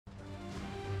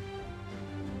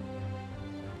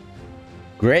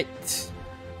Great.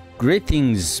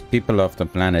 Greetings, people of the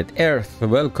planet Earth.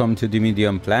 Welcome to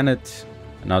Dimidium Planet.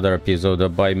 Another episode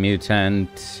of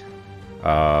Biomutant.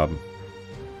 I've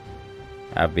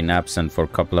been absent for a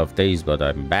couple of days, but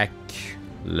I'm back.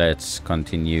 Let's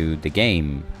continue the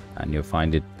game. And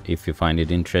if you find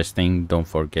it interesting, don't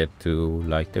forget to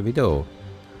like the video.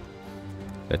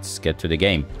 Let's get to the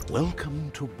game.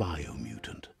 Welcome to Biomutant.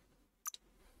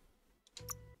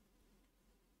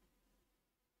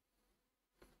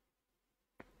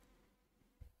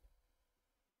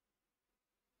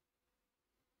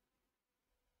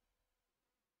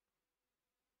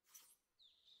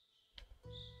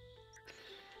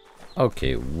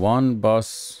 Okay, one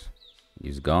boss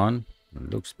is gone.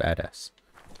 Looks badass.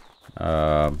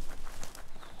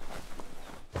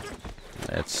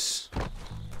 Let's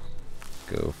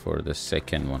go for the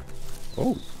second one.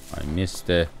 Oh, I missed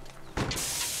the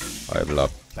fire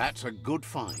block. That's a good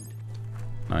find.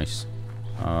 Nice.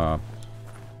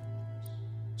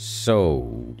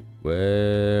 So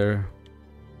where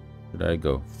should I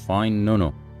go? Find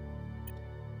Nono.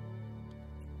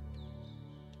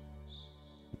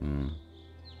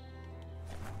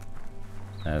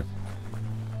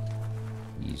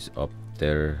 He's up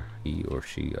there, he or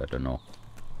she, I don't know.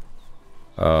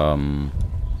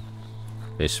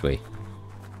 This way.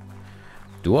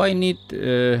 Do I need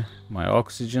my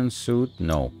oxygen suit?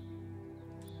 No.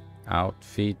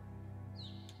 Outfit.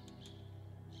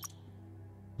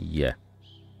 Yeah.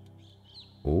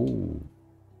 Oh.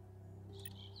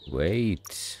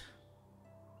 Wait.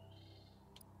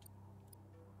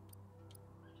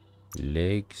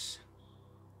 Legs.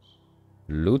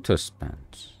 Lotus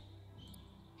pants.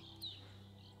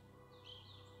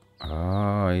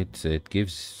 Ah, it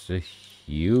gives a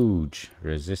huge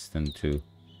resistance to.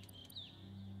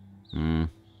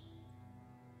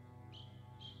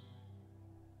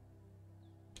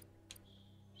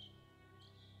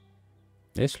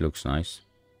 This looks nice.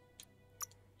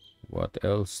 What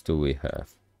else do we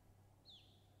have?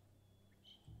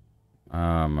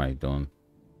 I don't.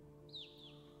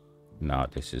 No,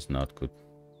 this is not good.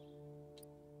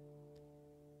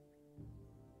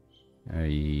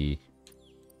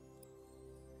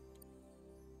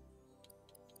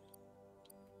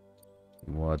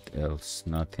 What else?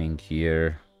 Nothing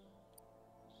here.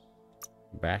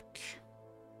 Back.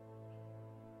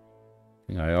 I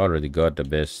think I already got the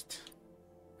best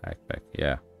backpack.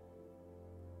 Yeah.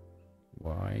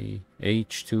 Why?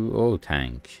 H2O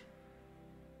tank.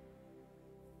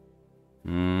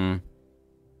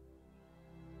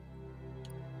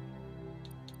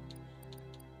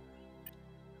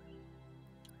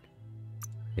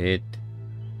 Hit.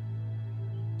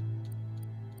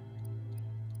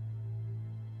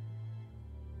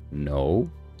 No.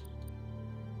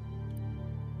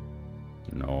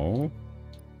 No.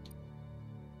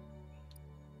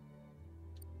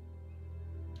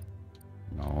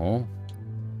 No.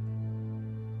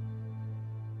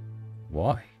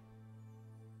 Why?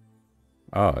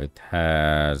 Oh, it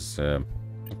has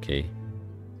okay.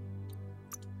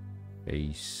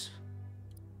 Base.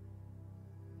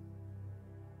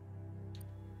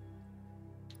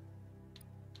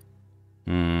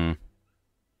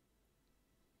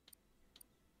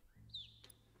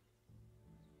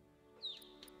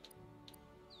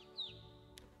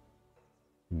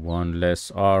 One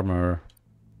less armor.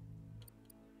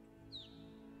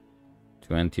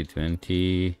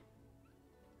 20,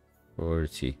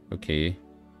 40. Okay.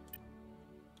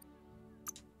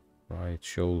 Right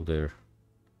shoulder.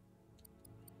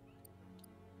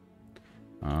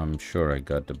 I'm sure I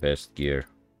got the best gear.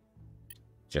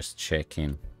 Just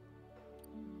checking.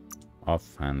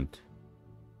 Offhand.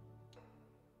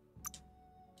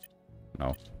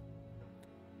 No.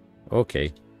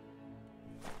 Okay.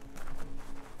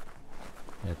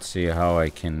 Let's see how I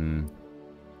can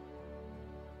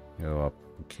go up.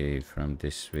 Okay, from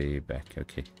this way back.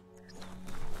 Okay.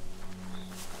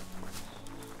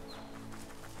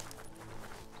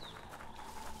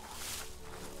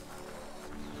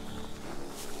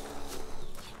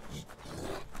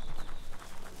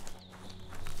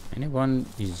 Anyone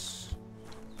is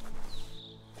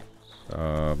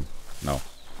no.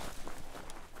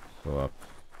 Go up.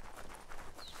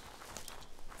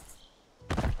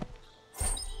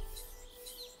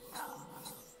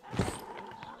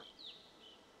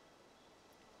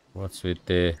 What's with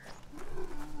the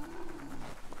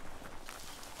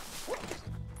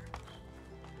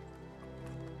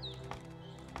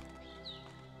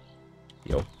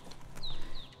yo?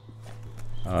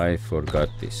 I forgot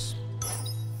this.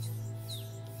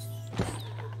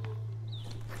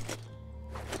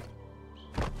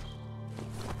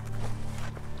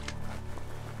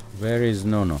 Where is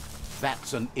Nono?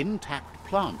 That's an intact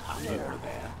plant hut over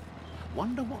there.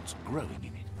 Wonder what's growing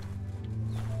in it.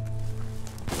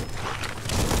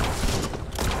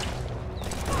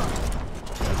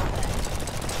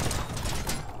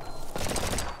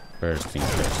 First thing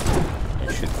first.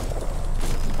 I should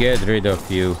get rid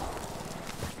of you.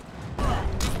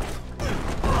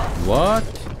 What?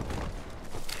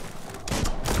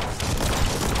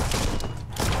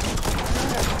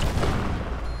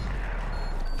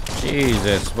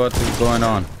 Jesus, what is going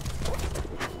on?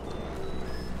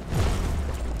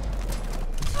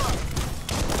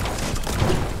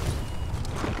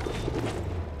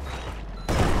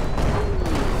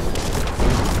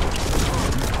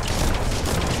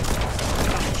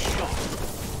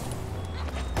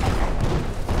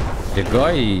 The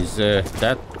guy is that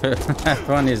that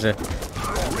one is a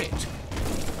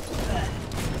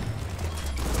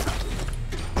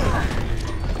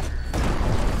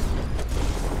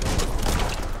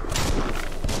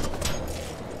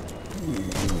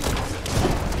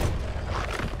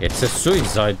it's a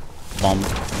suicide bomber.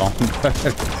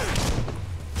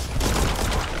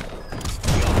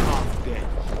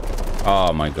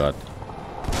 Oh my god.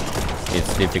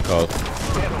 It's difficult.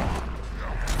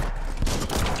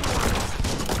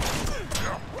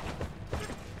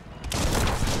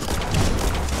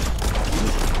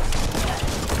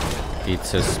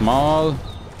 It's a small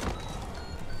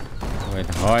with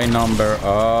high number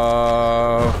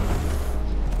of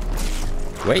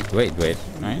wait.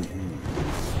 Right?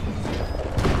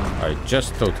 I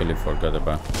just totally forgot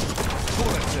about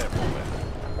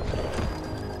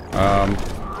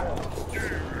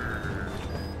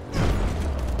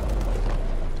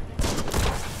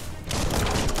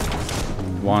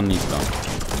one is done.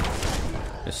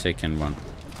 The second one.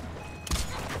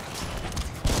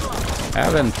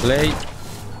 Haven't played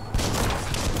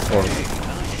for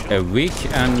a week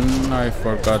and I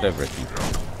forgot everything.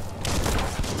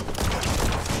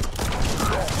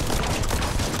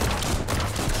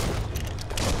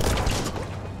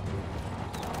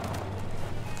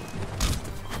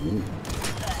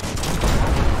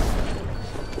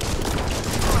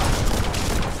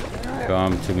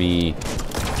 Come to me.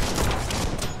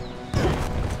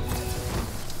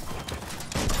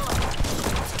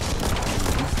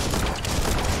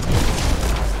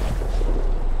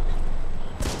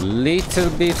 Little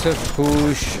bit of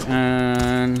push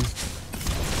and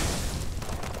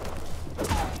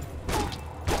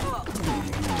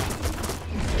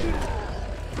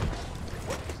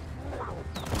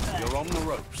you're on the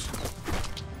ropes.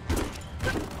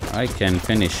 I can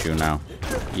finish you now.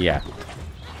 Yeah.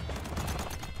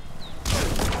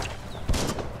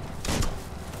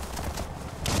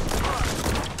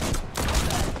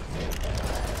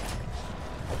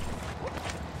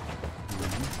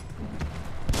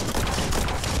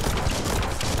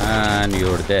 And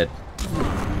you're dead.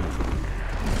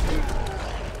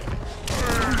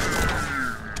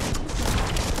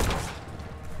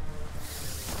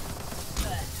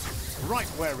 Right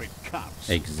where it cuts.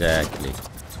 Exactly.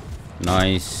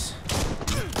 Nice.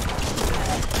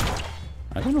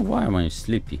 I don't know why am I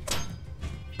sleepy.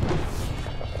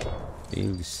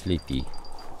 Feel sleepy.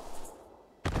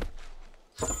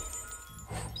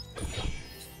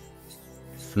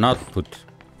 If not, put.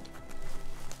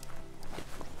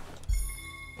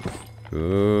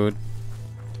 Good.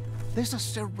 There's a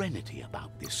serenity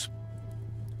about this.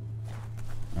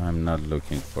 I'm not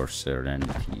looking for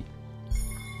serenity.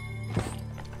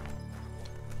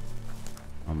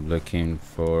 I'm looking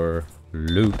for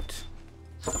loot.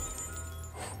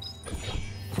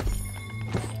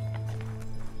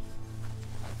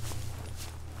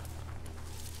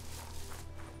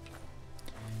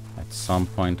 At some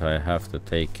point I have to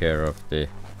take care of the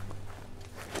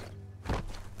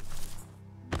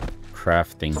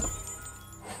crafting.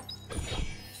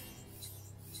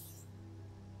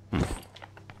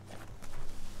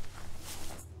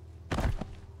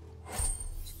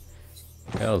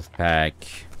 Health pack.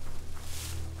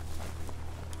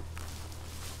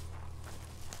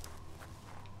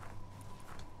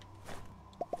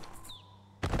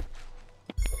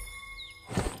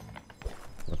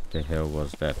 What the hell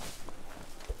was that?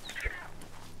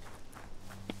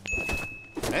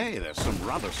 Hey, there's some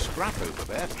rather scrap over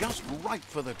there, just right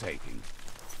for the taking.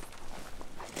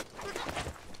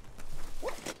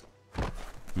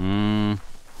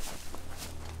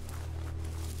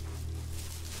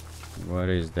 What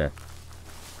is that?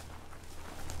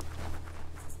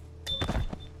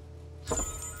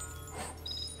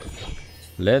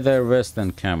 Leather vest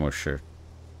and camo shirt.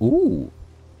 Ooh,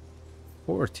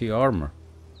 40 armor.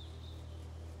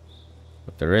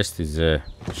 But the rest is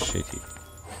shitty.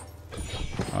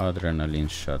 Adrenaline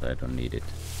shot, I don't need it.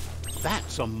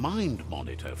 That's a mind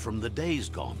monitor from the days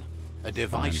gone. A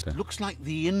device Mind. looks like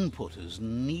the inputters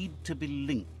need to be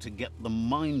linked to get the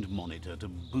mind monitor to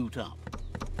boot up.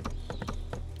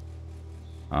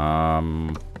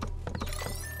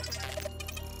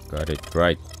 Got it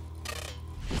right.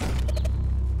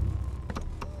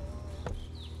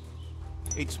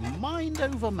 It's mind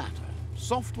over matter,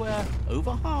 software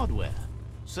over hardware.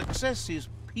 Success is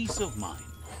peace of mind.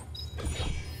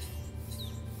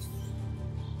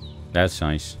 That's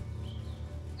nice.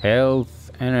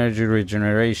 Health, energy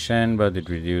regeneration, but it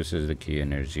reduces the key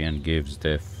energy and gives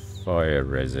the fire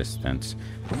resistance.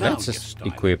 Now Let's just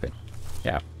equip it.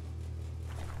 Yeah.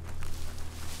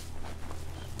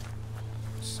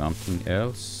 Something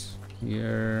else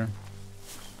here.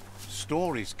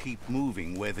 Stories keep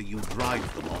moving whether you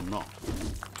drive them or not.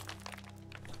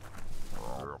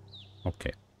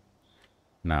 Okay.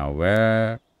 Now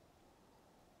where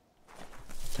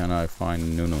can I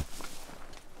find Nunu?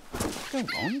 Go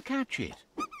on, catch it.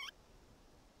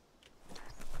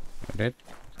 Got it.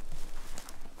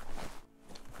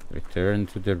 Return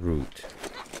to the route.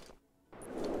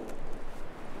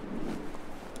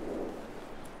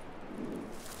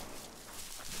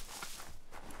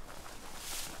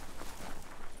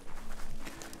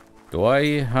 Do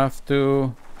I have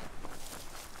to...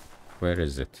 Where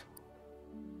is it?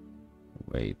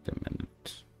 Wait a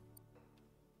minute.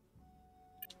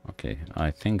 Okay,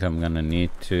 I think I'm gonna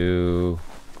need to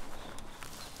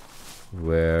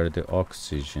wear the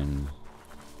oxygen.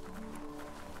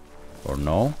 Or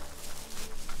no?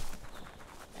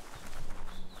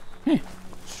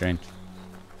 Strange.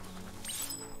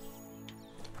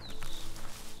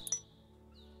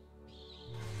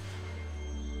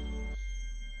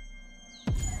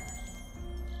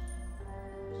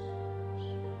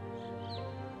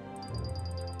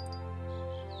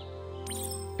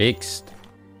 Fixed.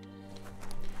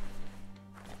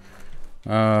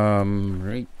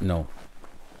 Right, no.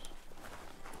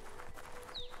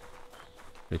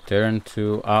 Return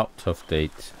to out of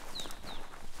date.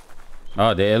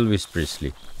 Oh, the Elvis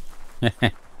Presley.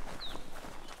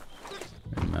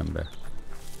 Remember.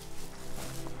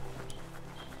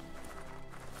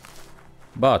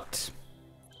 But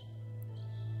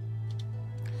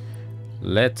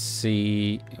let's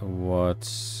see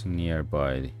what's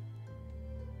nearby.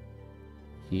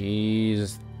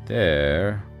 He's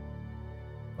there,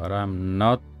 but I'm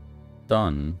not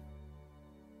done.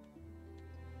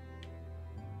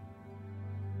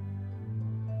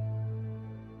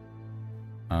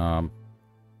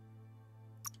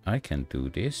 I can do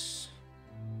this.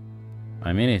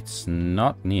 I mean, it's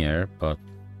not near, but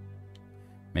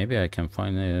maybe I can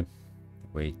find a...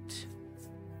 Wait.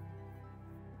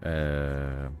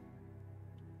 Where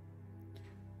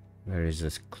is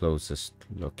this closest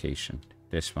location?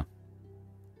 This one.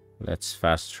 Let's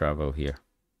fast travel here.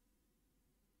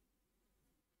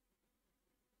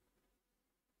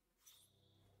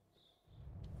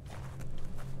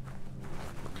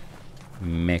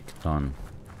 Mecton.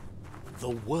 The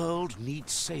world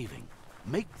needs saving.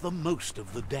 Make the most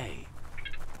of the day.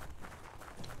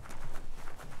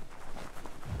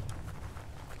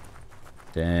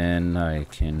 Then I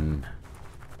can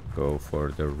go for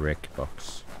the wreck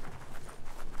box.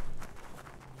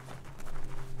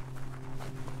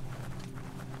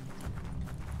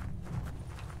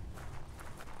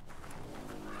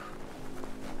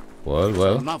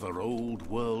 Well. Another old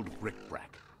world bric-brac.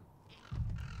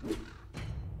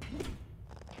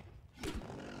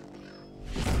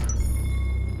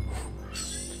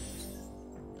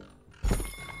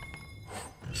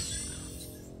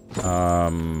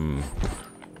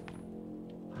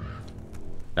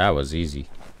 That was easy.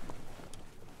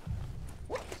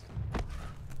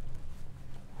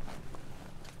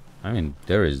 I mean,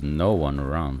 there is no one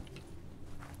around.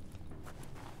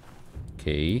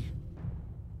 Okay.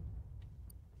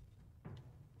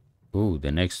 Ooh,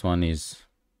 the next one is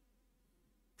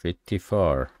pretty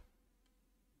far.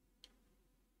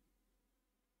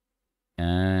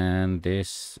 And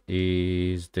this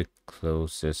is the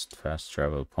closest fast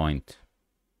travel point.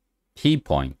 Key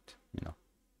point, you know.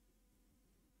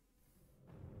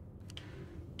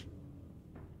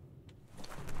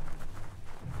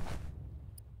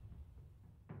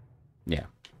 Yeah.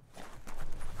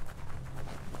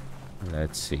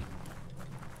 Let's see.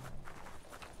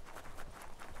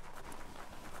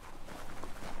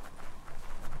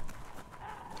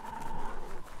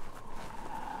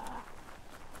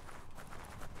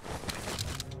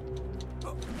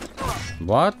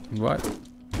 What? What?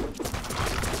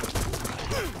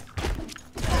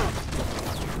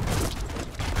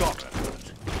 Got it.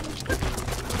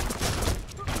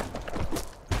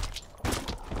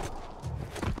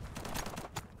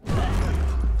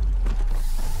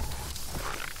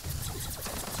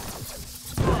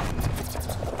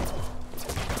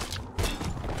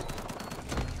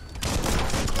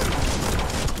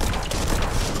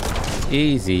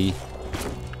 Easy.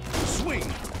 Swing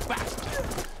back.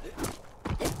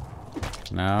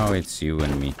 Now it's you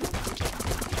and me.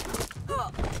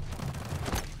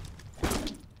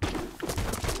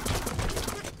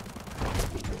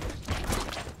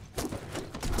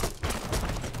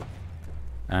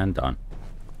 And done.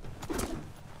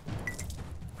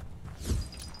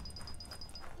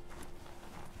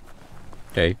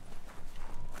 Okay.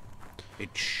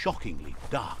 It's shockingly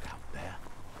dark out there.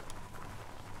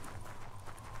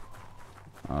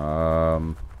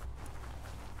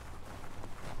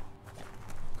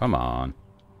 Come on.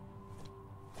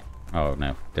 Oh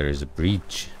no, there is a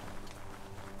breach.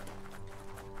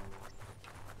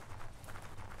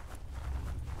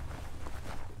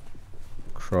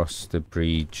 Cross the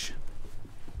breach.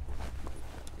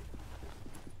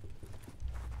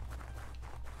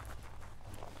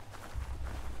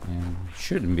 And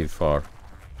shouldn't be far.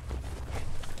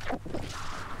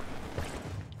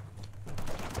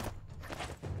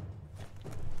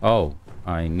 Oh,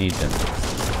 I need them.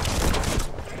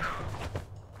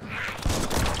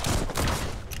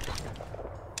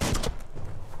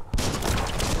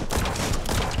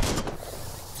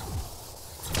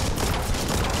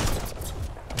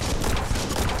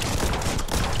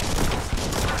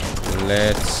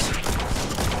 Let's...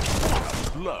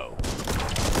 Blow.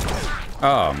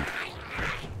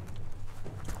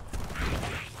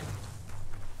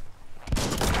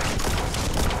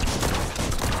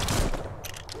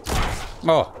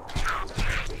 Oh,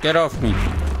 get off me.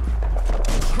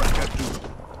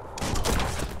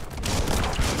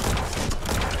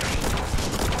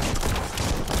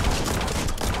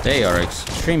 They are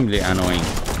extremely annoying.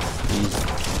 These...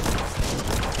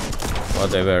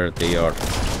 whatever they are.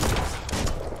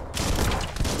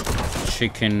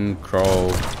 Chicken,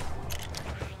 crow.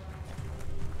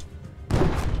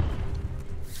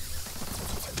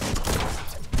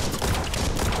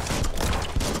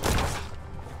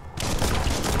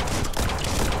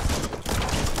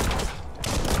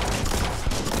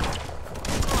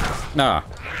 Nah,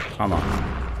 come on.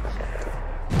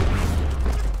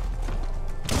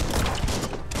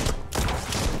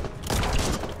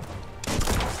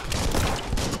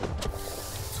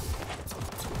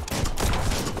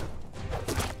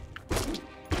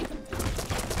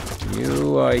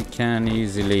 You, I can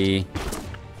easily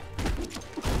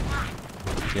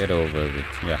get over it.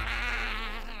 Yeah.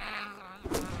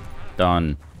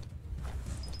 Done.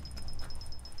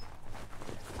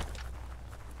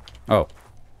 Oh.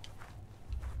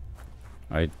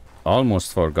 I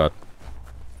almost forgot.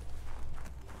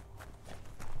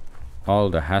 All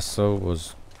the hassle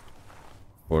was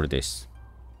for this.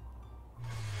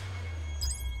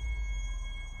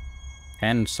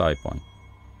 10 side point.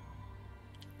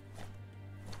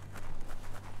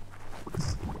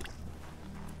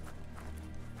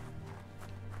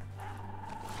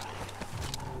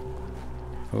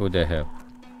 Who the hell?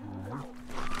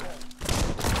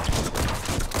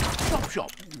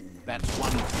 Shop. That's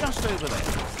one just over there.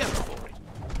 Go for it.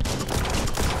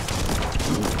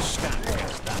 Stand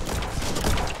against that.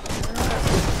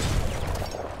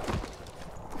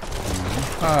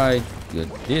 I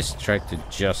got distracted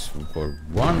just for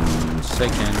 1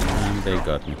 second and they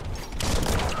got me.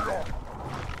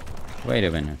 Wait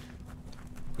a minute.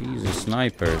 These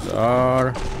snipers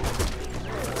are...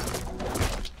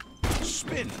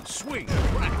 Spin, swing,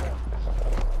 crack.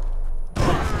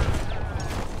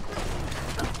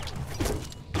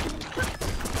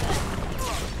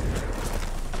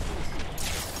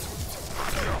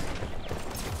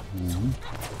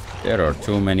 There are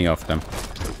too many of them.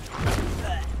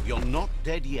 You're not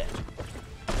dead yet.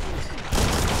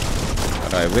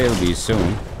 But I will be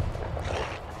soon.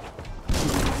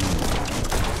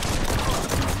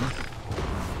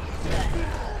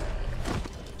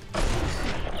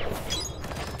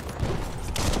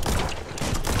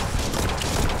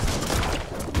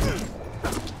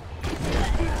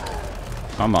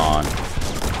 Come on.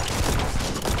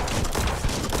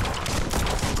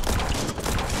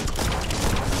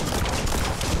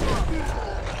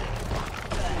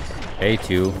 Hate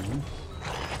you.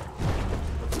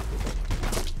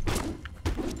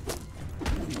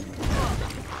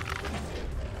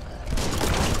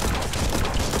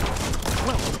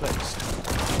 Well placed.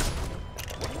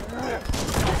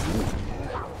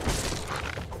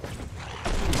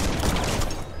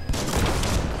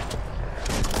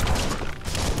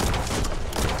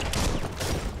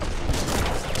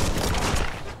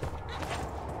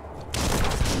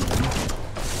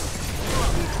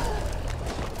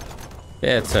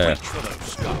 Better.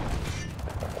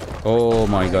 Oh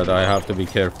my god, I have to be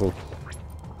careful.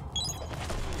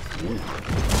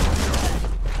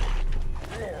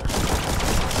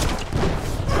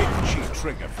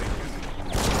 trigger finger.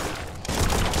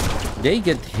 They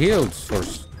get healed for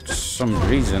some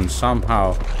reason,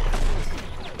 somehow.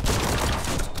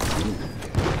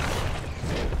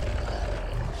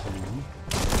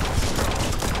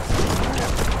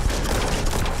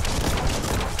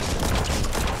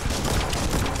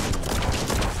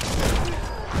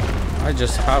 I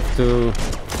just have to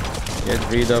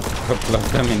get rid of a couple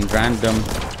of them in random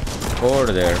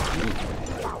order.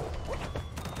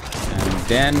 And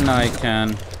then I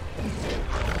can...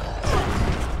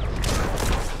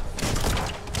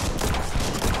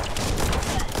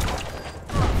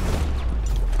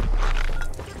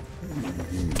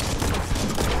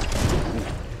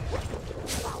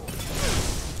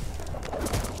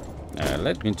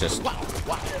 let me just...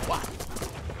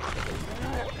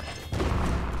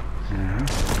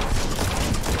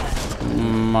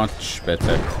 Much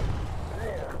better.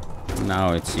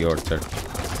 Now it's your turn.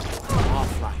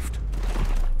 Half-lifed.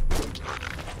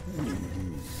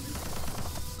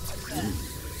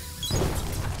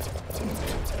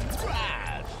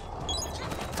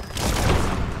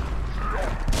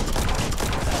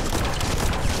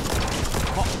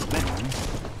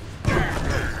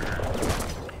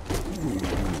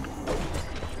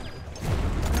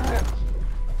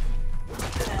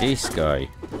 This guy.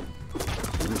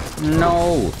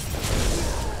 No!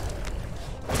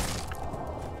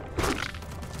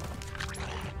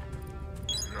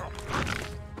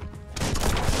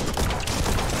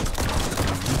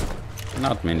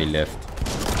 Not many left.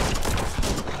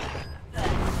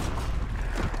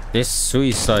 This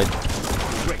suicide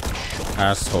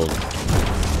asshole.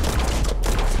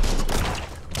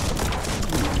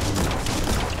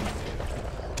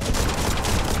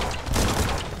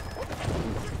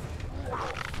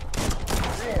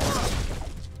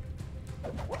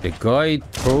 The guy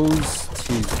throws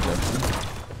his...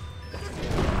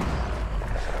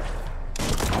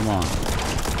 Come on.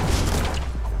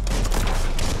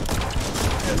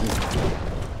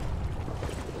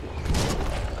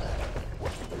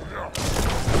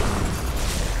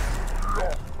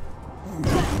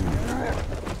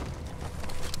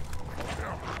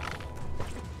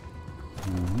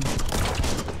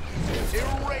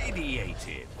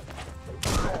 Irradiated.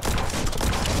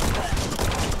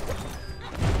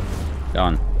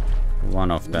 Done.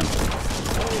 One of them. All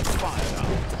fired up.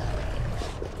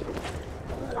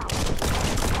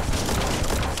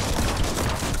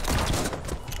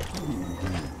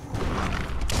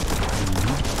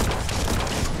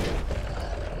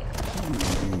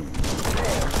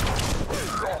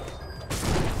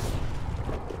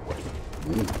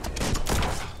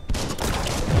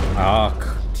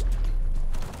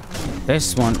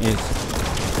 This one is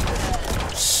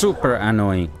super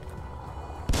annoying.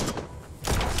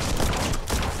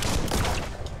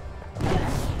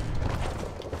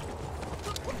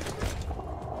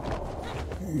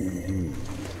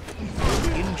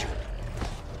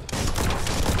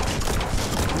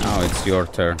 Now it's your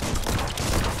turn.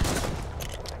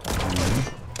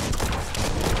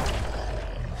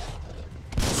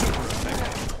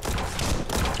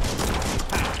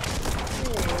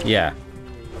 Yeah.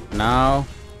 Now.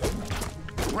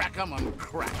 Crack 'em and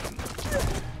crack 'em.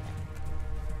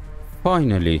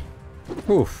 Finally.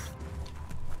 Oof.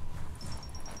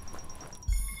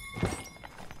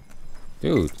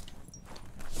 Dude.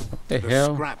 What the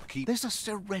hell? Scrap keep. There's a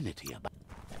serenity about.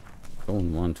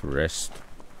 Don't want to rest.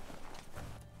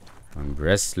 I'm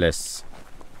restless.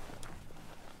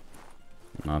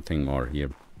 Nothing more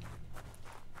here.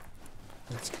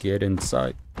 Let's get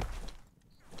inside.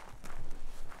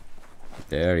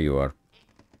 There you are.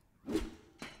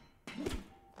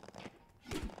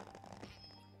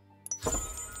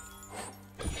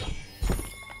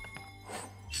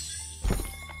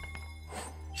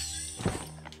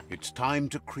 It's time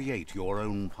to create your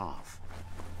own path.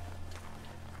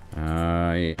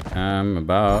 I am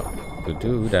about to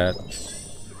do that.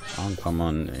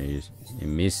 Uncommon is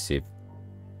emissive.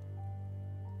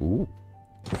 Ooh.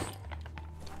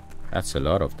 That's a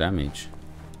lot of damage.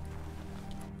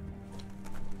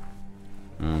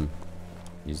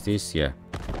 Is this? Yeah.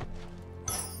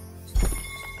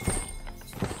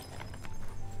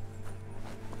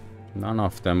 None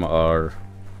of them are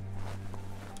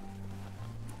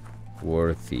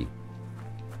worthy.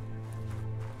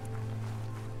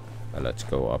 Let's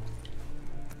go up.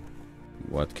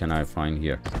 What can I find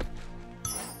here?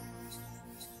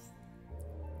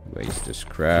 Waste the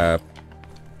scrap.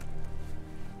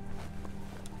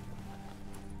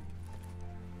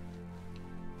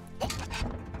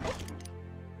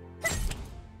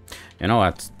 You know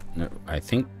what? I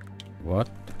think... What?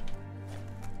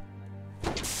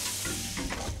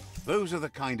 Those are the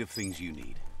kind of things you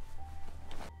need.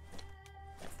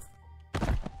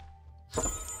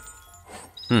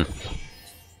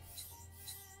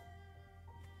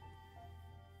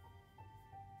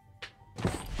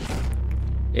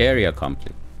 Area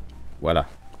complete. Voila.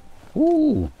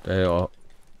 Ooh, they are.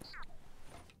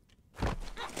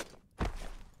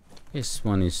 This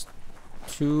one is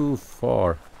too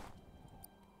far.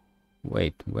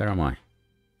 Wait, where am I?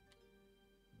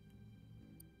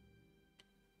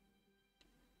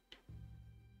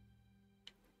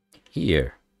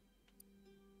 Here.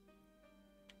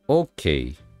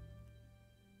 Okay.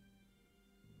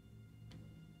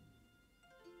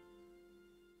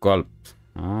 Gulp.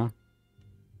 Huh?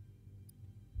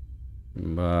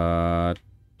 But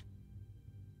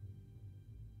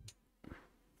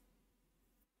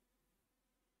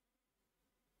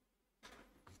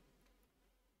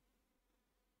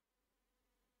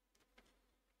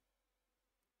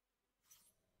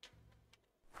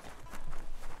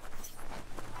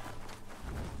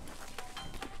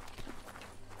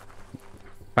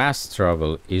fast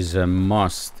travel is a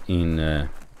must in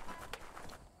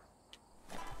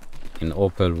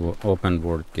open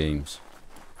world games.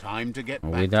 Time to get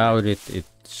back. Without it,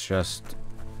 it's just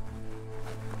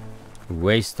a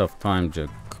waste of time,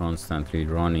 just constantly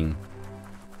running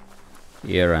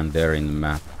here and there in the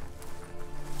map.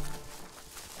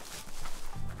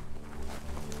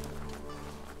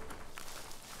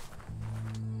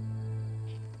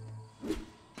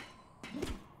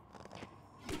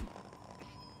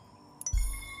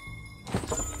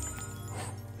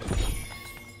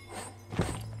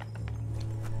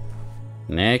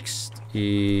 Next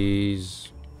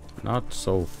is not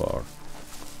so far.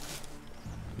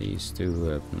 These two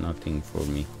have nothing for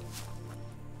me.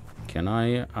 Can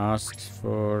I ask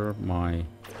for my...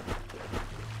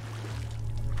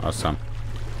 Awesome.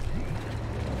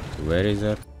 Where is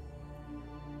it?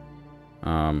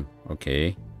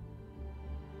 Okay.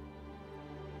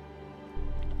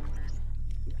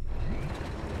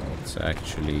 It's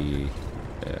actually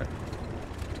there.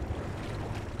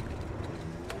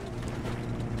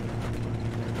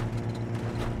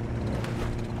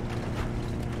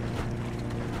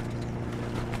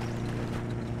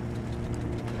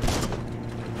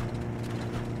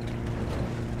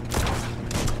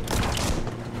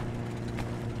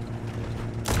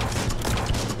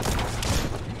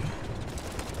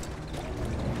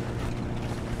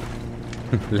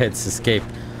 Let's escape.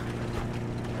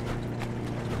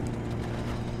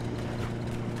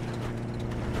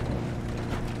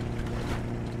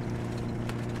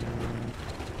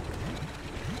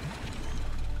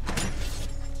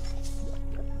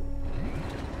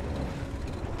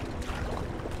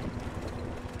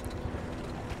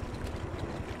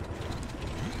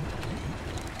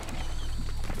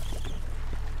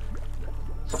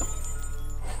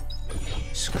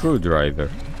 Screwdriver.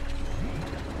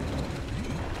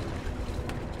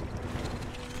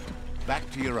 Back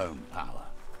to your own power.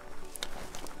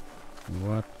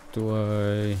 What do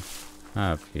I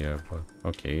have here?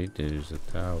 Okay, there's a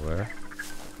tower.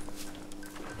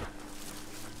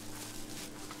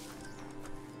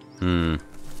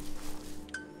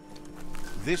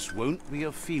 This won't be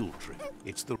a field trip.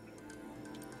 It's the...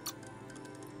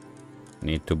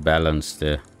 Need to balance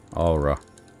the aura.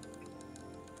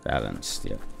 Balanced,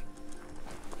 yeah.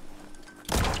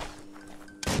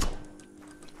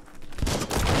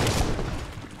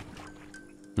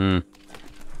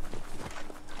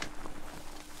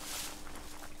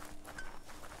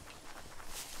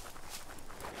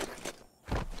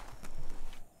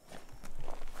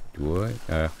 Do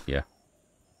I? Yeah.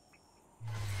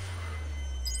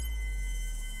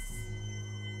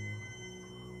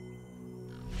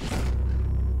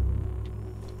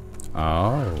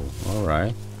 Oh, all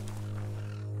right.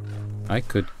 I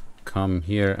could come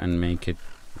here and make it.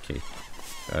 Okay,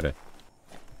 got it.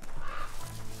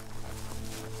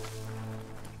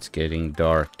 It's getting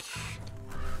dark.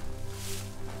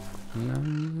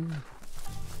 No.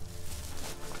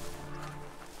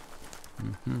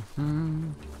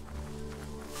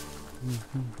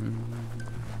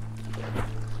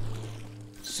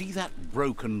 See that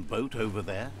broken boat over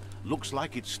there? Looks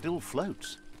like it still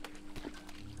floats.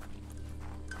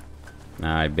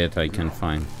 I bet I can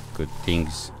find good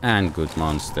things and good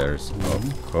monsters.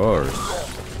 Of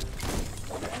course.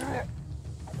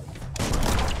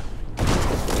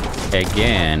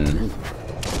 Again.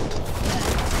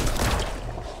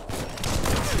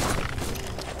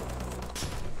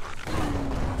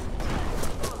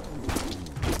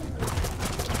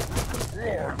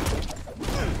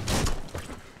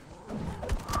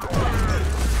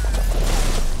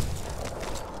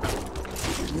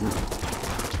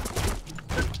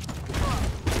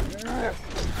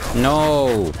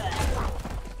 No!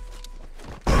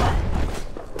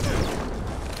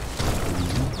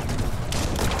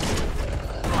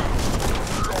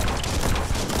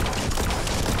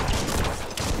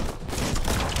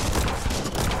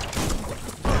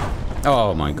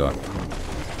 Oh my god.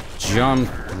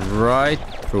 Jumped right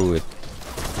through it.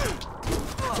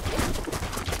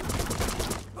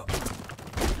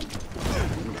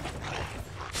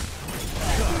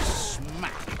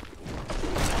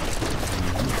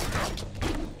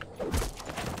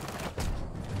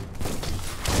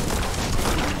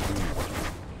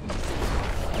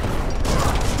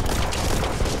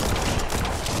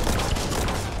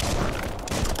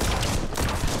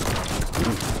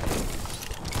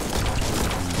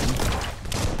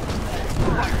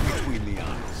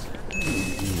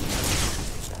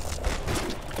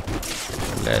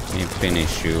 Let me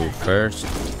finish you first.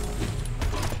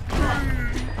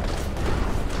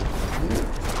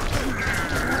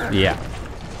 Yeah.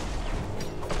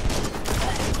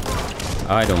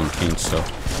 I don't think so.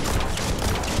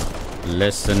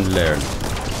 Lesson learned.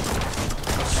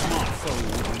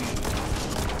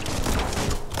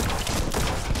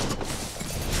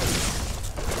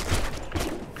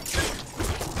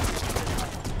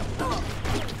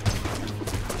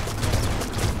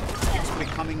 It's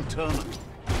becoming terminal.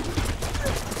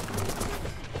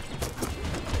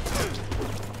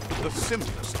 The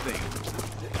simplest thing.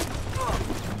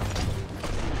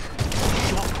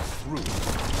 Shot through.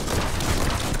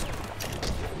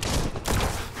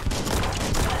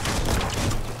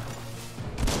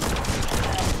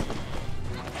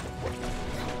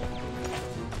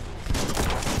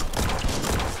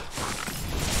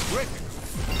 Brick.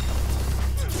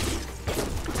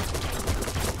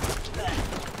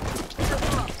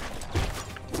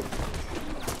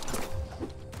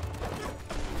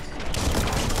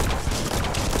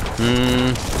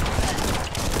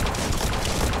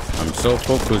 I'm so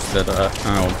focused that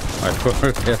I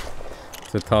forget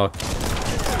to talk.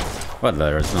 But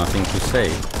there is nothing to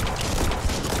say.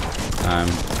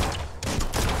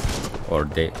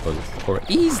 Or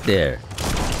is there?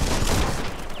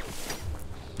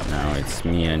 Now it's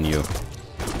me and you.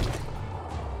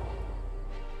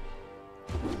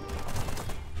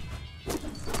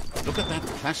 Look at that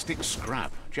plastic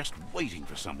scrap, just waiting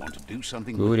for someone to do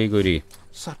something. Goody goody.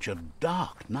 Such a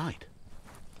dark night.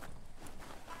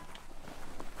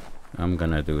 I'm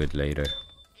gonna do it later.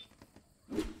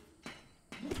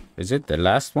 Is it the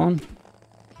last one?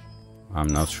 I'm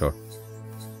not sure.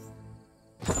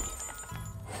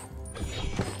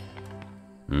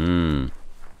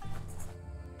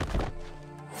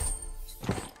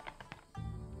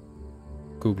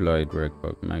 Googlite,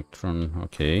 Redbug, Mactron,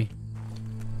 okay.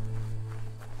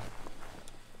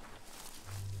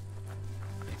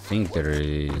 I think there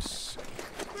is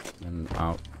an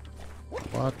out.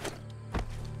 What?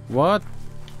 What?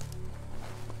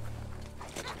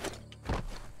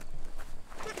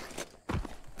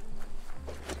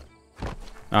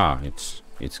 Ah,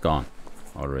 it's gone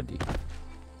already.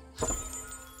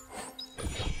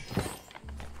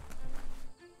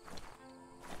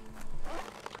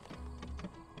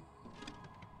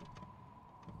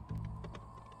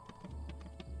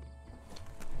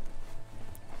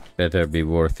 Better be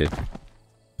worth it.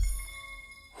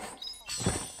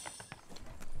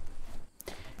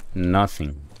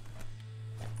 Nothing.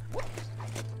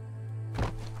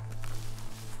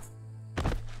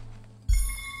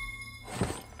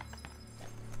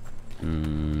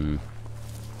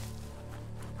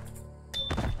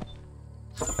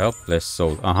 Helpless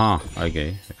soul. Aha,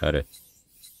 okay, I got it.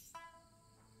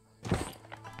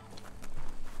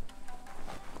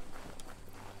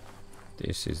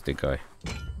 This is the guy.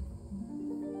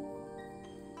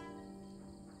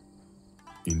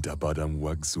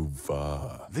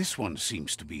 This one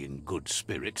seems to be in good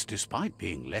spirits despite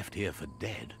being left here for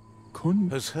dead.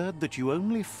 Has heard that you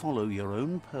only follow your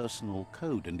own personal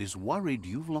code and is worried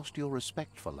you've lost your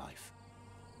respect for life.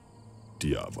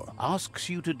 Asks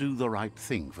you to do the right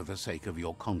thing for the sake of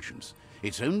your conscience.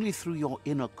 It's only through your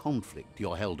inner conflict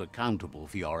you're held accountable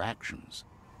for your actions.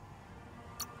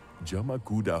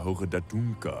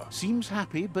 Seems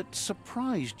happy, but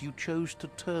surprised you chose to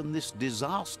turn this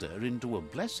disaster into a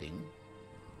blessing.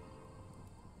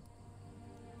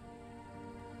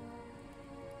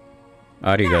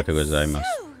 Arigatou gozaimasu.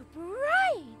 So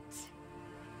bright.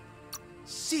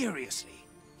 Seriously,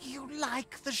 you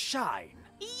like the shine?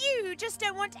 You just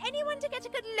don't want anyone to get a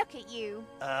good look at you.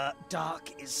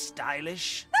 Dark is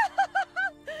stylish.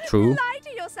 True. Lie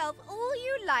to yourself all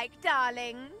you like,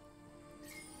 darling.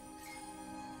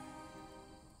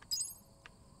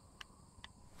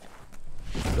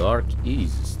 Dark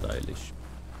is stylish.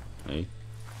 Okay.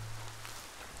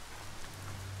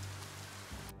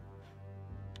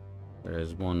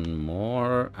 There's one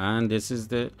more, and this is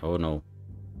the... Oh no.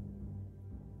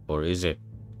 Or is it?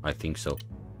 I think so.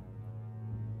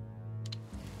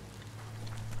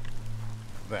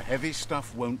 The heavy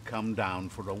stuff won't come down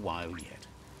for a while yet.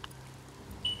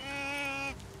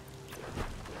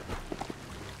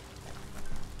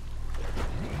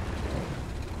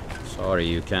 Sorry,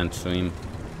 you can't swim.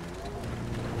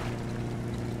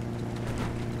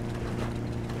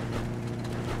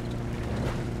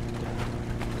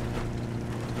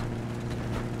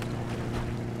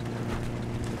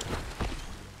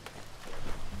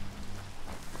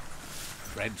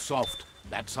 Tread soft.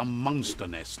 That's a monster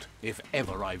nest, if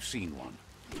ever I've seen one.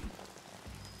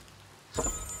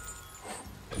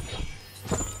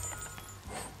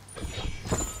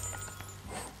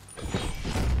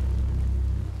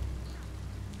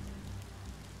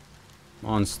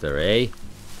 Monster, eh?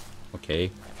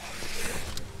 Okay.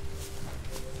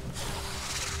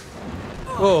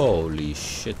 Holy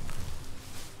shit.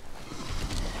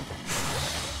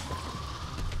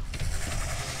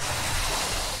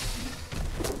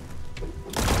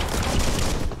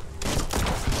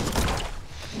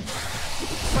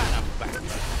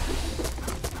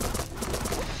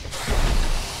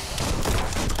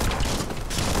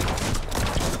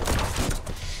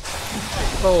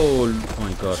 Oh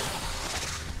my god.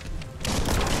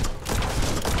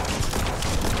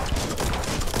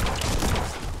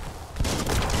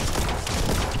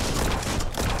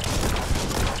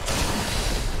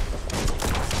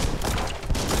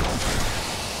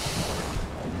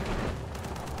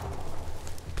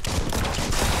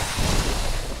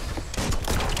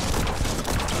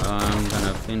 I'm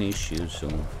gonna finish you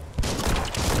soon.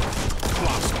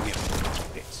 Blasting it to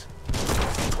bits.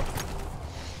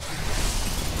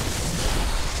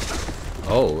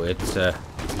 Oh, it's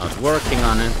not working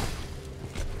on it.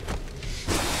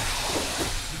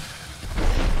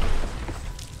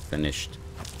 Finished.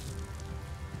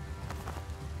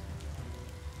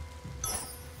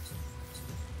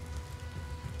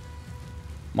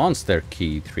 Monster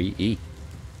key 3E.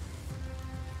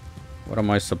 What am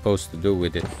I supposed to do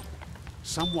with it?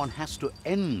 Someone has to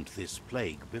end this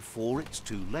plague before it's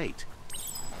too late.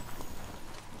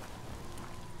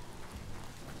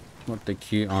 What the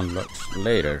key unlocks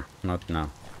later, not now.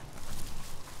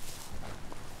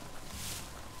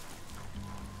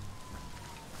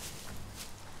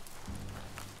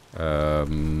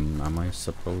 Am I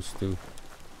supposed to?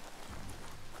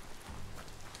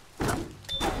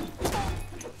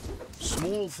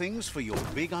 Small things for your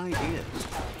big ideas.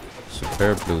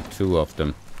 Super blue, 2 of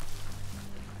them.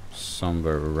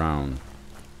 Somewhere around.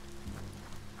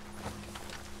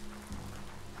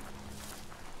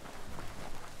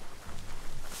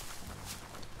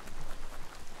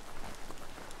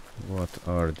 What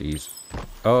are these?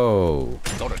 Oh,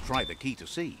 Gotta try the key to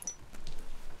see.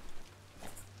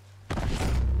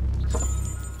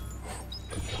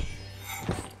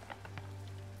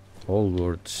 whole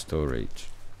world storage.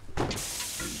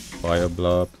 Fire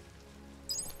blob.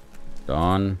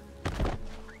 Done.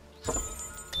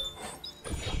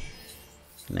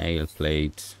 Nail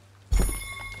plate.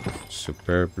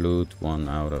 Superb loot, 1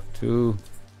 out of 2.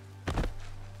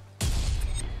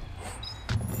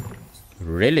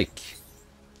 Relic.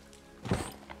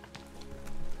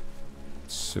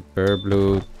 Superb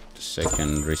loot,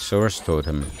 second resource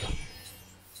totem.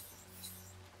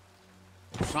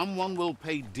 Someone will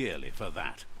pay dearly for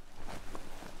that.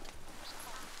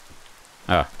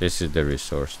 Ah, this is the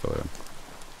resource totem.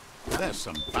 There's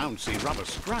some bouncy rubber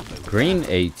scrap over Green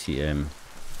ATM.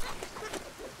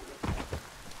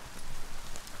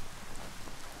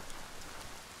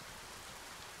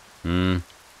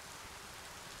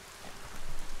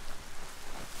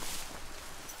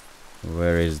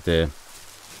 Where is the...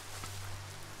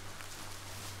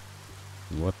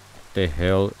 What the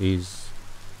hell is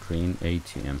green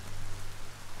ATM?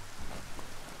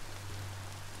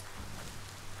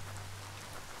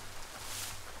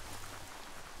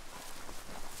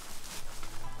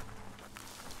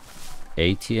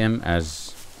 ATM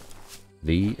as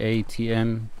the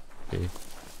ATM?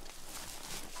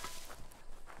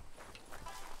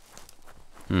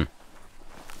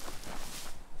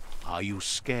 Are you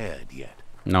scared yet?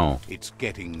 No. It's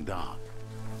getting dark.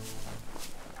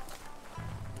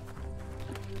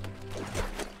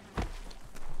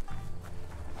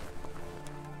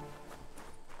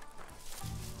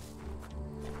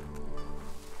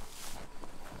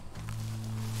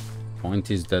 Point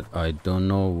is that I don't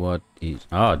know what is...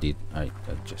 Ah, I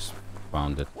just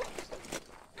found it.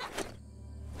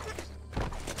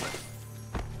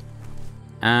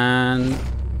 And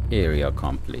area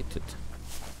completed.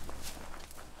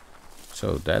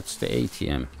 So that's the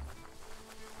ATM.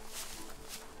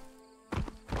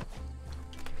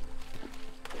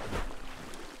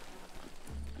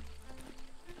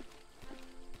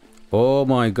 Oh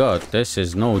my god, this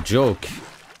is no joke.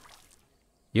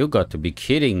 You got to be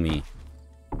kidding me.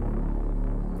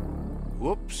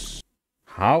 Whoops.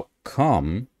 How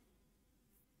come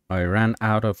I ran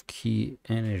out of key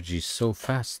energy so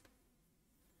fast?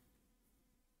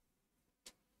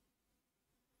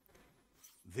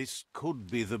 This could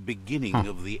be the beginning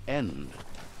of the end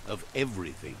of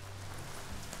everything.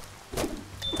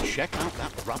 Check out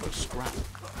that rubber scrap.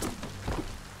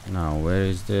 Now, where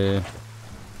is the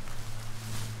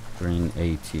green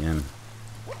ATM?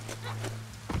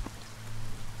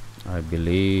 I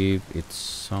believe it's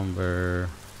somewhere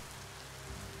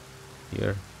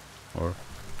here, or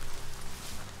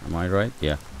am I right?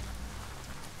 Yeah.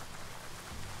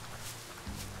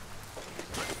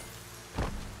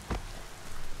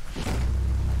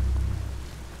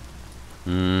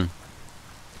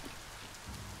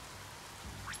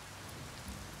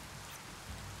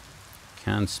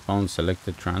 Can't spawn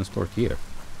selected transport here.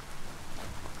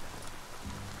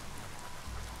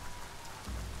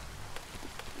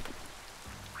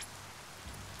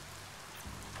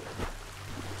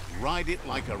 Ride it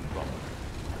like a rock.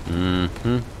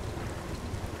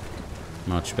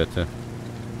 Much better.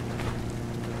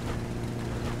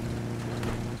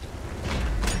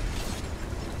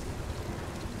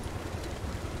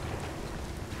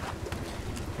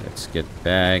 Let's get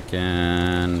back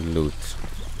and loot.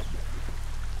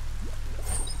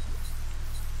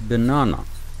 Banana.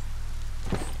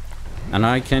 And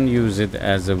I can use it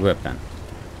as a weapon.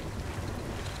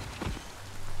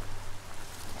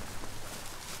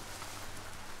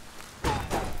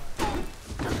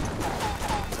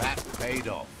 That paid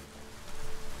off.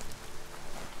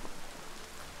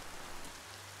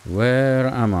 Where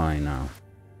am I now?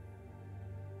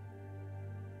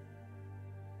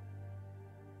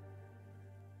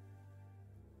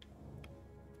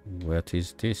 What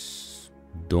is this?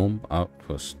 Dome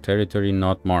outpost. Territory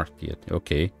not marked yet.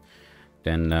 Okay.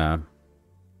 Then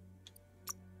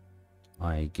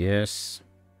I guess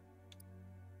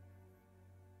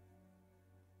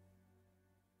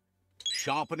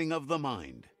Sharpening of the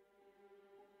mind.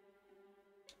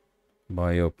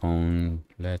 Biomutant.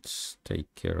 Let's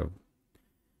take care of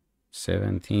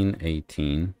 17,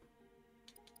 18.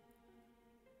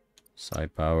 Psi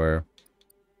power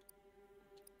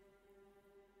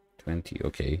 20.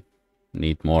 Okay.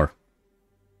 Need more.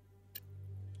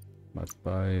 But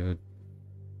bio.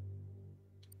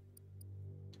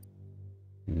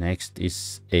 Next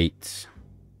is 8.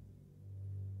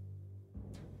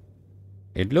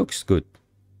 It looks good.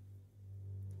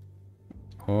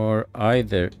 Or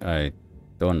either, I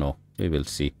don't know. We will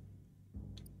see.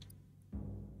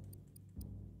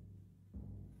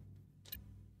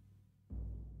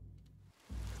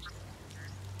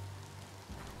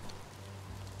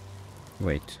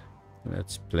 Wait.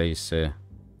 Let's place a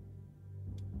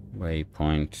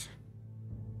waypoint.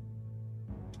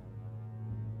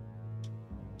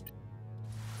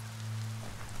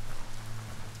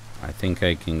 I think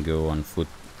I can go on foot.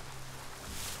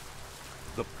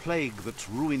 The plague that's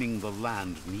ruining the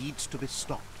land needs to be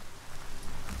stopped.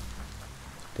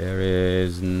 There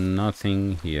is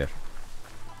nothing here.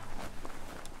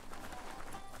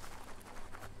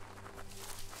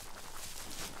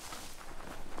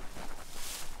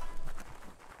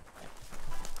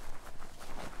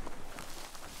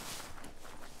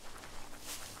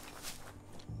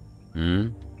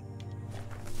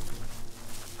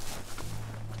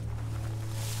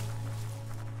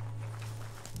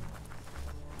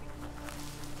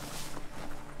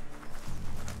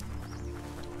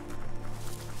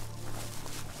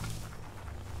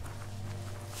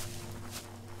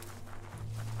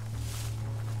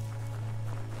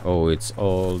 Oh, it's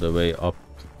all the way up.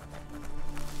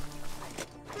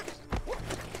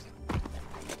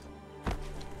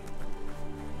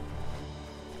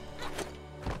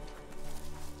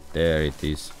 There it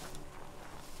is.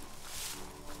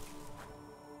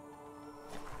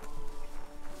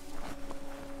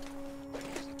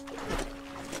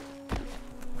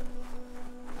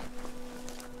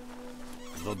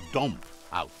 The Domp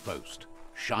outpost,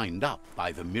 shined up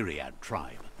by the Myriad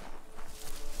tribe.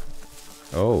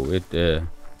 Oh, it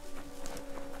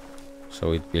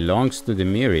so it belongs to the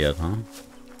Myriad, huh?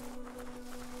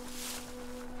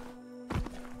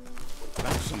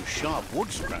 That's some sharp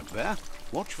wood scrap there.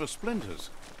 Watch for splinters.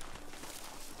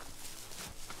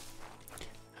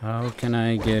 How can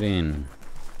I get in?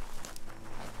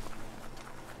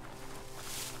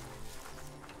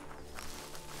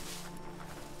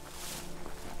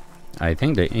 I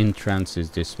think the entrance is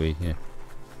this way here.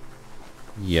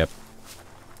 Yep.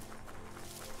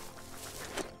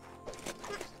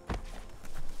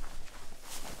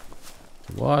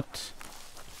 What?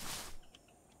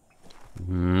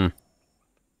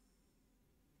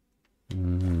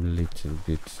 Little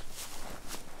bit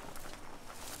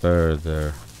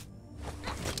further.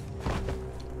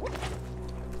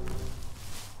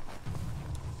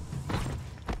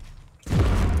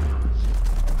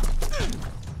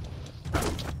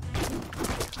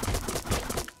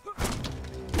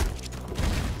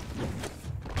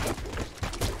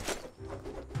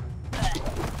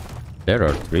 There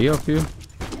are 3 of you?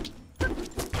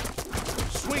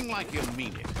 Swing like you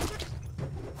mean it.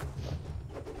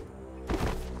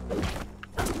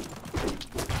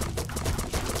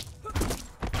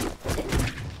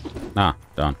 Ah,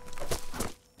 done.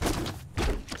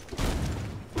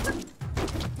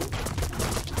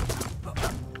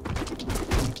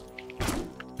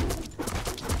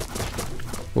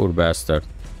 Poor bastard.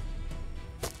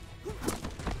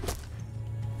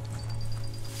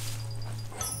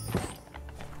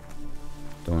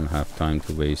 Don't have time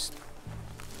to waste.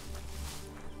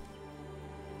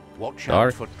 Watch Dark.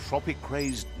 out for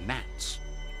tropic-crazed gnats.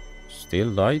 Still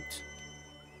light?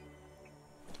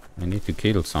 I need to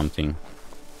kill something.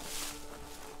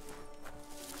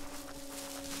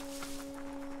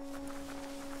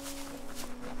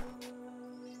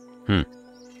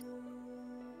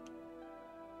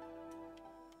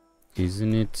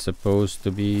 Isn't it supposed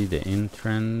to be the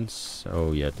entrance?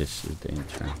 Oh yeah, this is the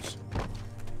entrance.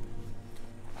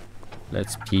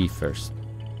 Let's pee first.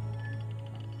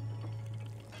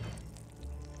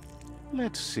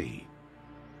 Let's see.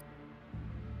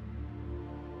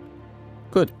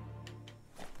 Good.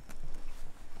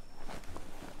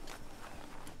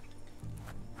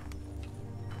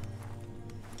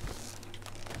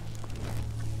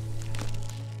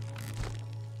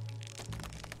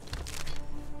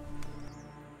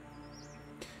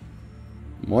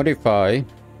 Modify.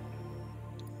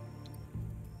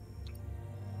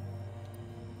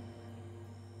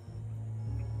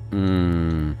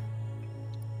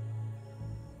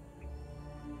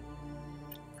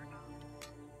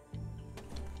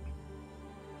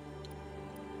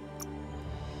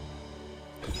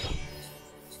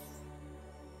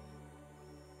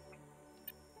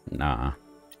 Nah.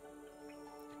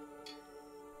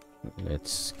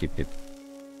 Let's skip it.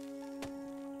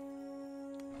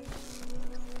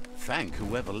 Thank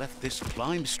whoever left this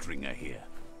climb stringer here.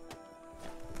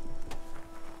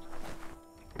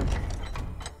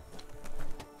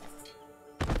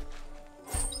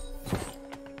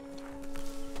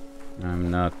 I'm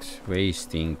not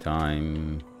wasting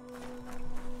time.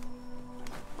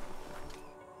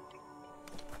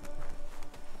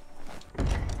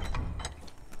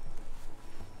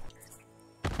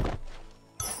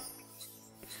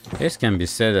 This can be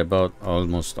said about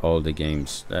almost all the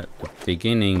games. At the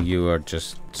beginning you are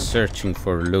just searching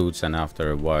for loots and after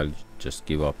a while you just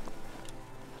give up.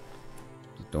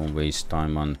 Don't waste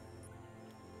time on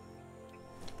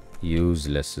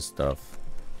useless stuff.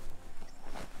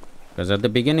 Because at the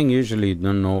beginning usually you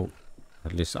don't know,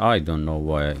 at least I don't know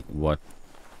what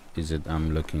is it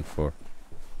I'm looking for.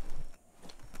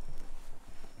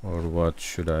 Or what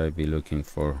should I be looking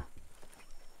for?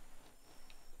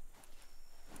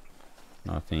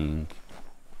 Nothing.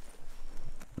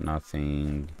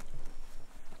 Nothing.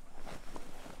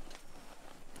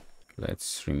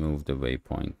 Let's remove the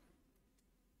waypoint.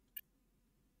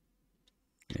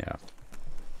 Yeah.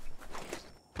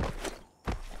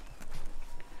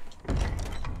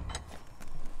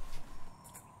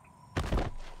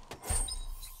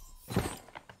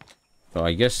 So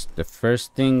I guess the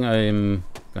first thing I'm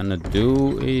gonna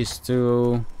do is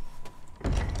to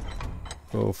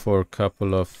go for a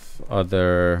couple of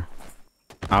other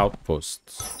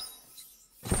outposts.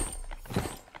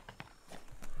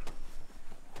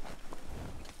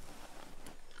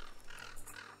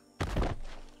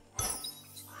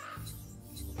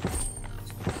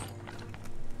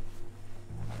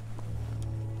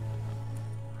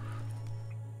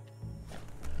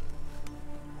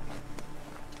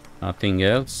 Nothing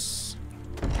else.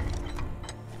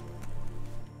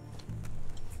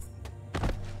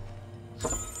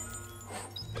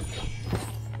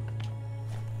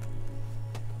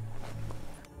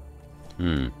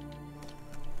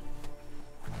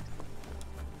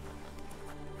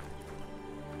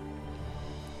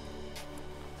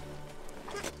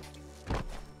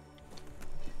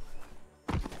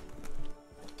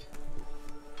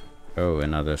 Oh,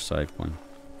 another side point.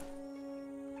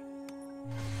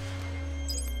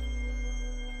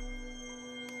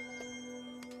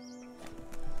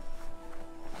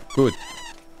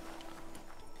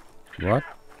 What?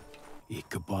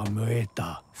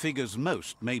 Figures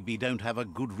most maybe don't have a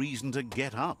good reason to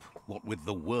get up, what with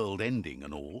the world ending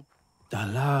and all. They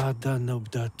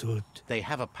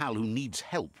have a pal who needs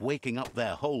help waking up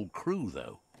their whole crew,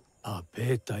 though.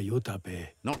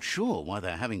 Not sure why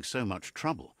they're having so much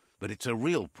trouble, but it's a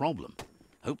real problem.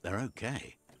 Hope they're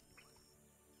okay.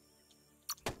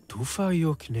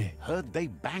 Heard they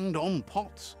banged on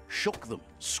pots, shook them,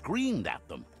 screamed at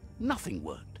them. Nothing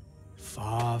worked.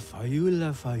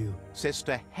 Says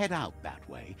to head out that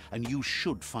way, and you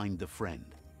should find a friend.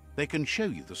 They can show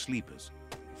you the sleepers.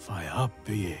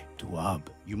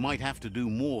 You might have to do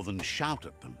more than shout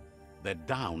at them. They're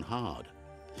down hard.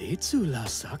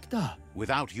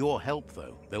 Without your help,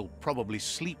 though, they'll probably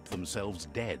sleep themselves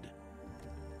dead.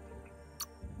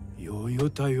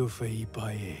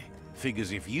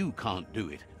 Figures if you can't do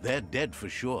it, they're dead for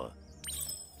sure.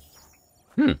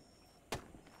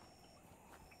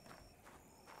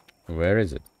 Where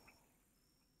is it?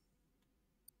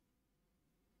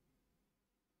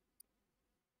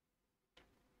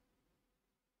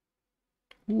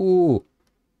 Ooh,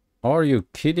 are you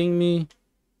kidding me?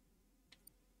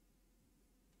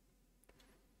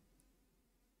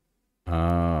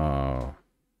 Oh,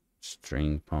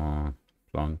 string pawn,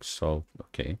 plunk salt.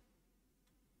 Okay.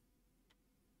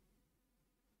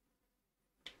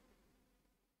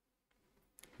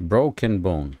 Broken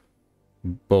bone.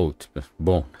 Bone.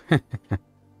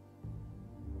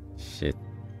 Shit.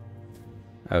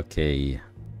 Okay.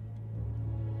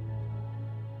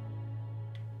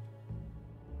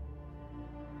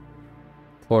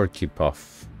 Porky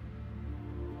puff.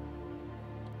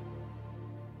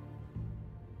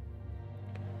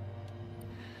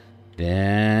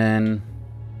 Then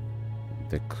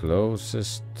the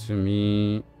closest to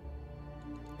me,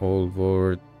 old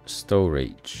word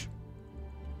storage.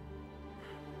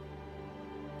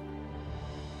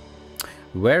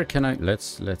 Where can I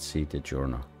let's see the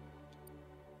journal.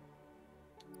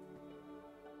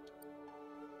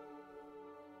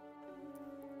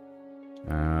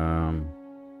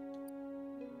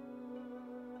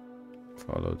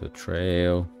 Follow the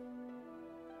trail.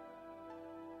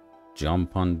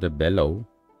 Jump on the bellow.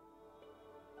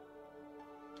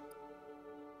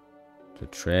 The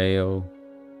trail.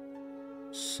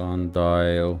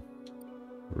 Sundial.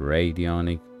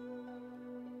 Radionic.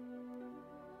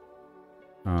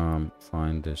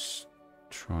 Find this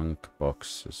trunk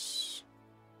boxes.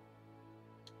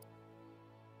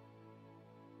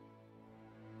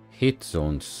 Hit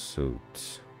zone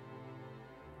suit.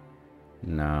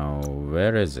 Now,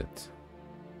 where is it?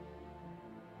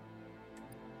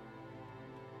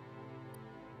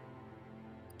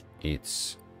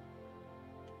 It's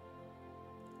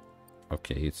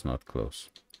okay, it's not close.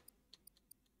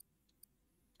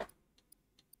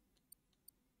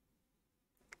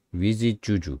 Visit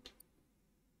Juju.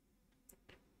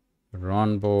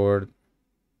 Run board.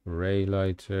 Ray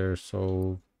lighter.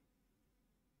 So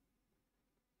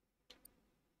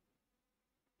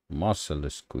muscle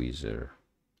squeezer.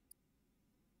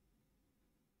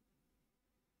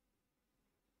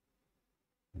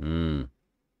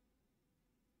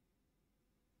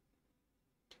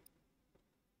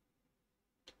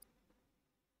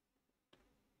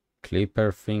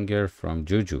 Clipper finger from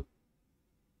Juju.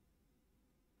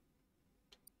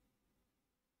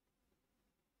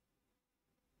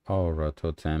 Aura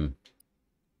totem.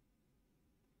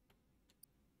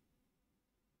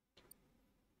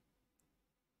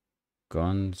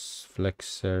 Guns,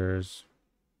 flexors.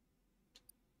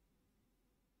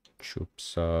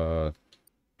 Chupsa.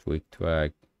 Twig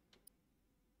twag.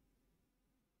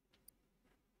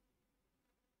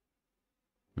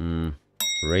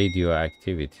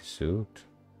 Radioactivity suit.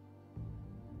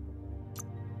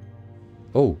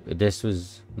 Oh, this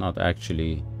was not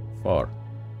actually far,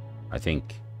 I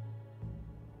think.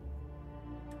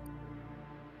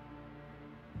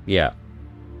 Yeah.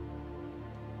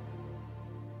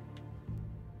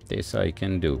 This I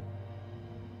can do.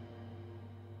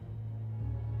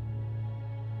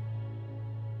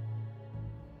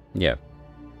 Yeah.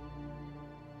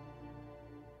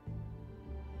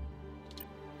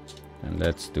 And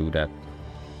let's do that.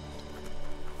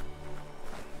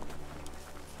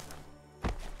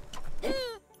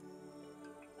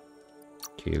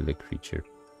 Kill the creature.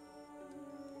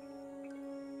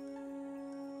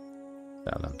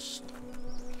 Balanced.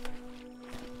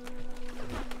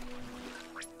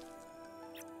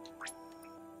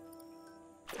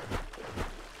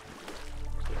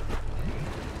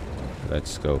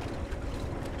 Let's go.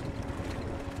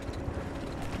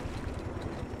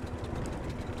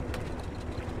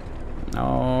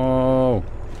 No.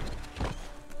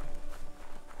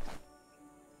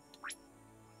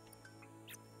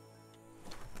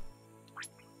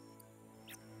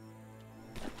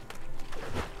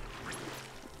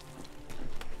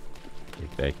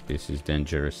 expect. This is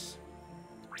dangerous.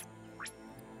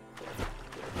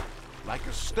 Like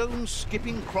a stone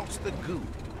skipping across the goo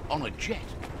on a jet.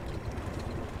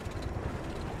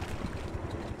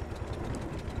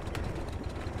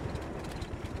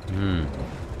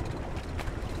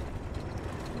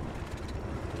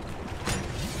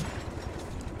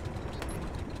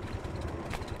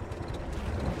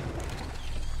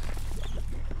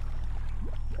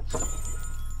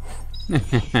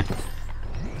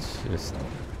 It's just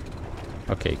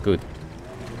okay, good.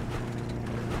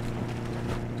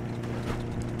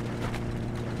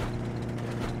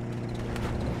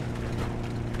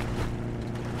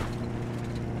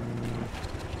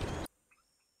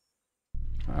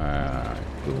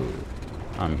 Good.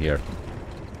 I'm here.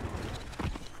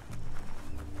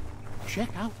 Check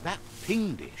out that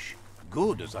Pingdish.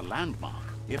 Good as a landmark,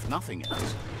 if nothing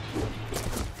else.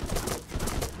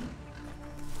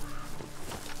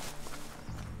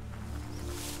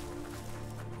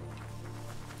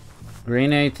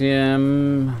 Green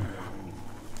ATM.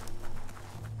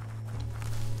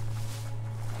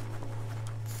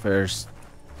 First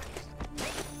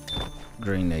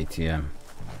green ATM.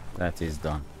 That is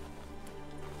done.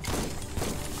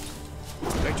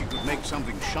 Bet you could make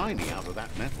something shiny out of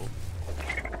that metal.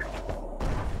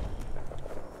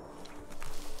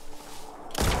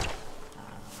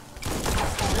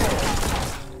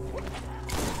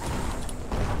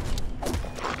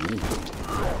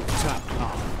 Tap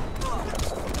hard.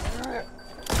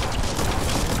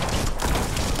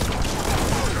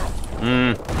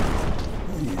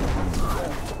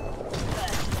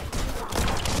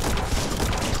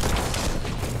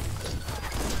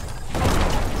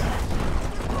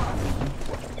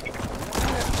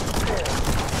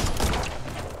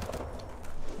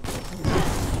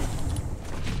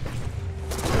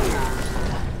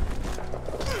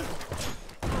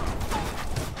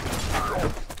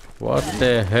 What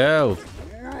the hell?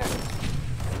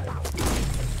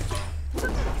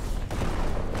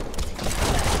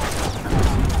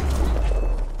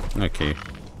 Okay,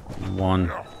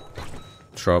 one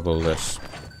trouble less.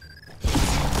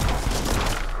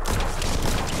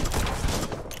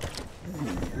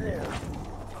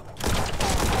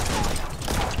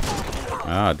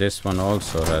 Ah, this one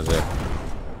also has a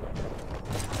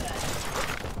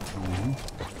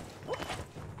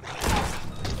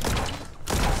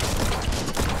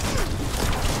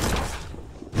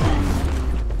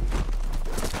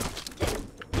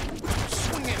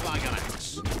Swing it like an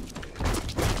axe.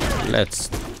 let's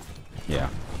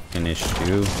finish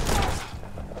you.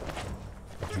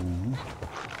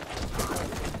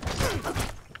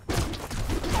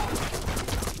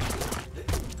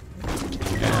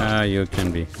 Yeah, you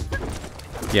can be.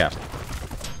 Yeah.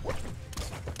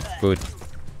 Good.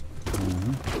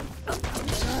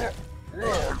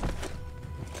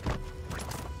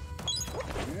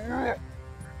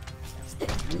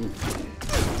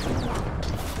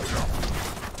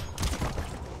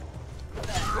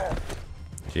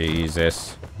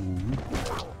 Jesus.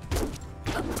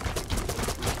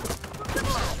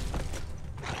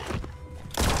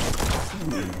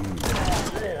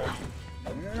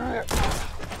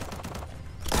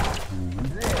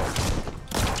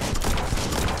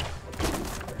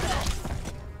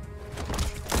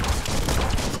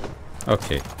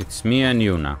 Okay, it's me and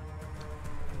you now.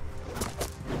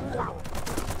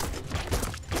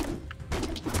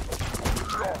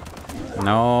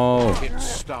 No. It's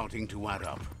starting to add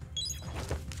up.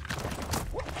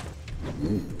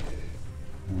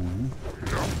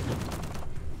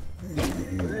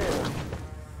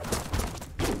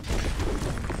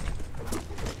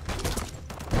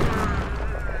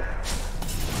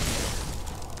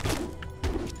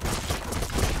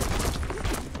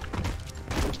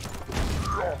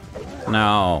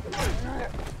 No.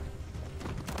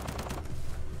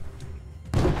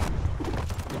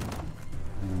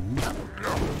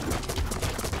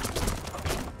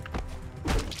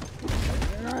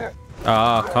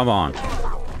 Ah, come on.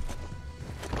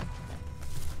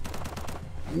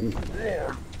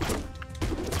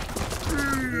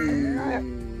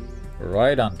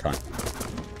 Right on time.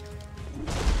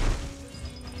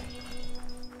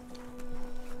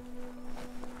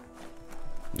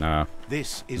 No.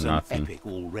 This is Nothing. an epic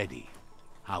already.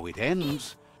 How it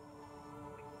ends?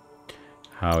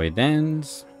 How it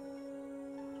ends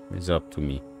is up to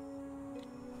me.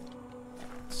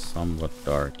 Somewhat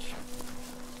dark.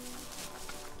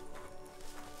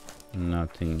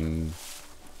 Nothing.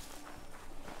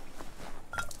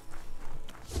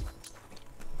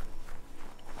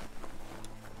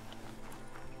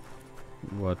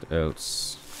 What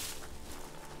else?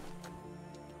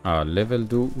 Ah, level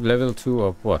 2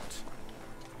 of what?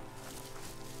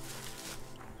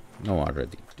 No,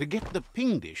 already. To get the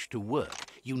Pingdish to work,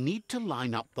 you need to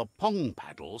line up the pong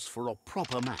paddles for a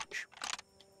proper match.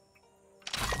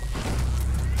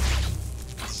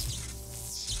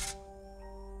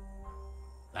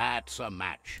 That's a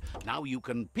match. Now you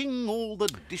can ping all the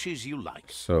dishes you like.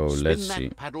 So let's see. Spin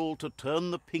that paddle to turn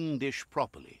the Pingdish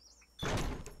properly.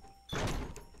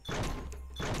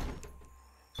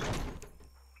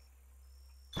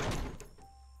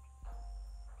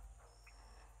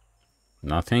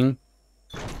 Nothing.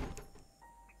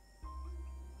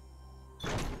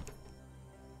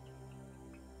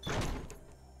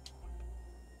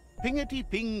 Pingety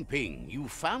ping ping, you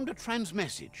found a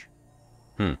transmessage.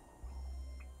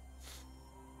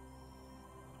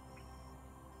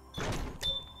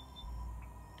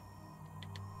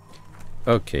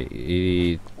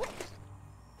 Okay,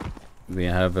 we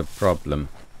have a problem.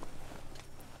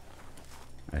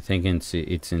 I think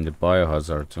it's in the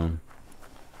biohazard zone.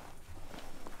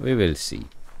 We will see.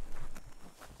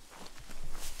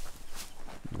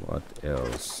 What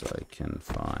else I can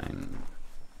find?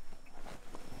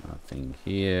 Nothing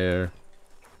here.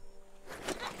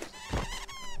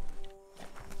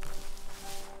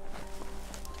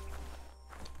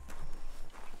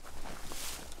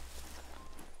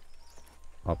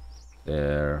 Up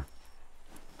there.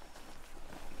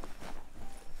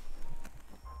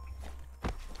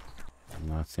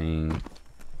 Nothing.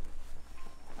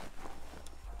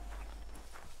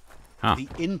 Huh. The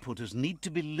inputters need to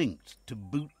be linked to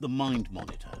boot the mind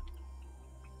monitor.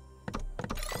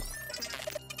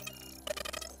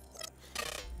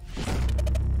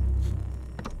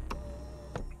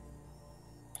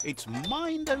 It's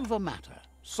mind over matter,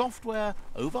 software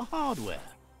over hardware.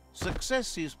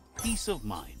 Success is peace of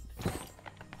mind.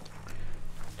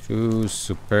 2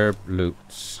 superb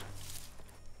loots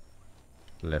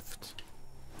left.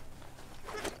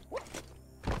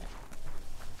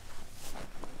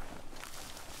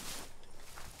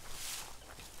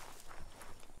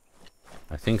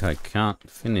 I think I can't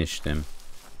finish them.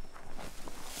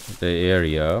 The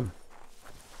area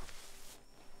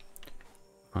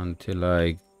until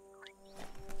I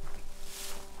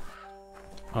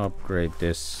upgrade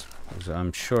this, because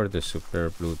I'm sure the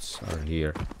superb loots are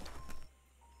here.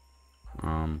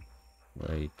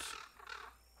 Wait.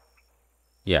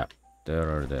 Yeah,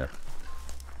 there.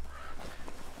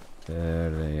 There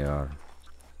they are.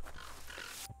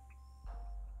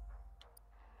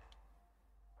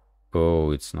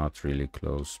 Oh, it's not really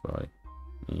close by.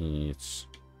 It's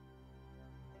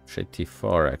pretty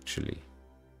far actually.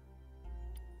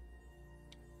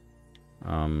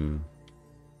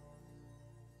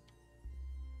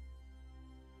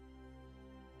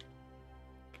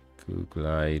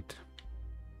 Glide.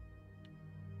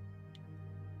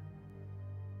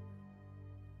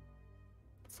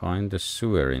 Find the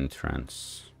sewer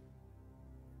entrance.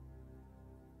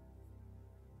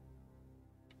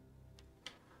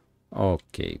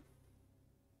 Okay.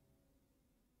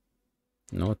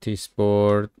 Notice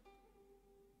board.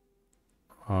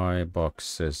 Eye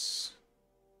boxes.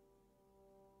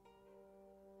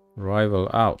 Rival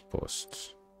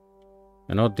outposts.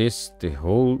 You know, the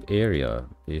whole area,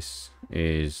 this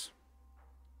is...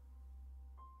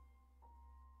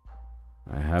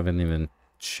 I haven't even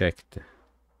checked.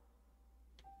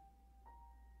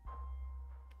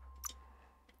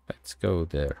 Let's go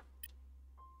there.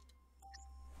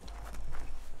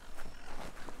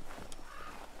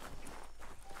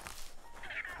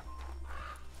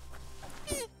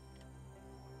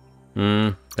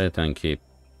 Let and keep.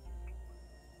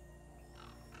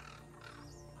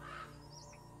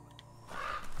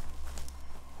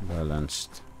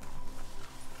 Balanced.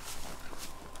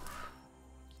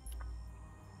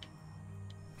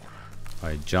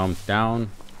 I jump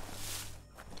down.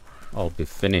 I'll be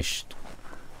finished.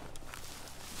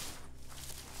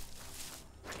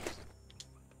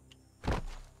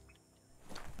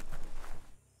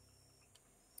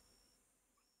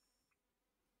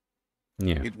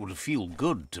 Yeah. It would feel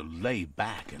good to lay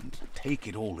back and take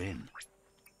it all in.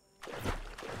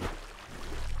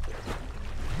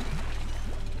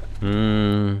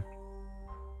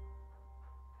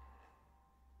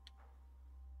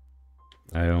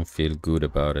 I don't feel good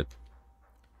about it.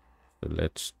 So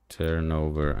let's turn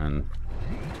over and...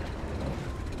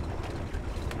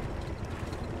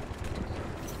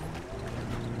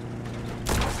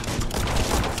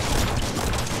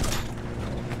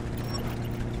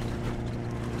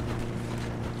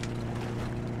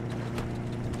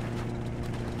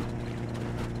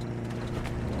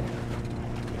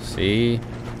 See?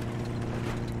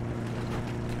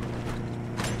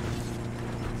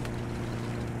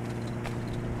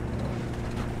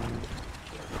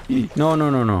 No, no,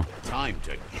 no, no. Time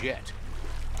to jet.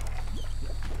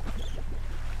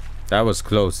 That was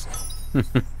close.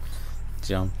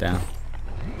 Jump down.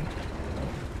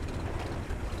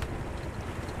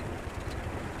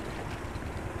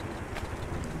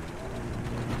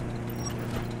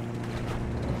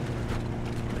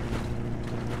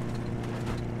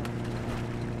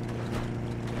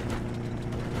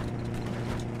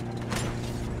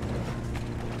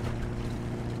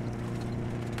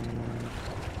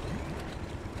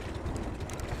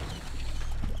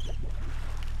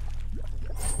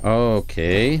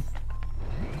 Okay.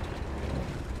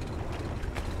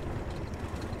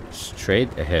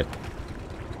 Straight ahead.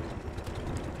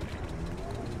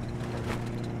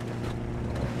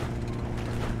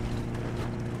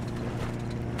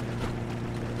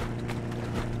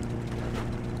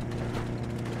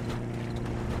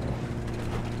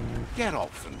 Get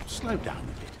off and slow down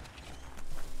a bit.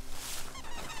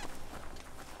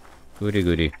 Goody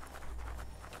goody.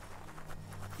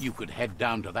 You could head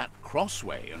down to that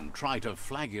crossway and try to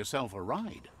flag yourself a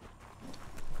ride.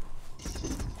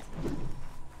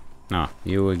 Ah,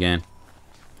 you again.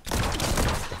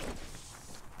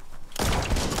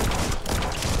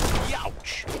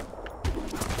 Youch!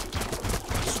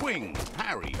 Swing,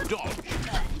 parry, dodge.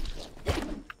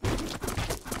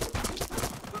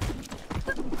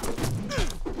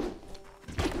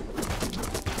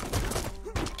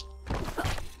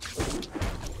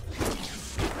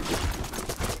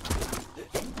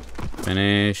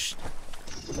 Finished.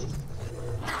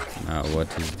 Now what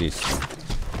is this?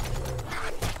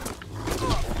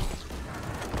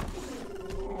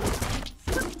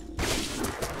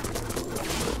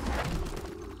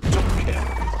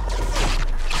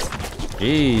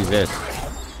 Jesus.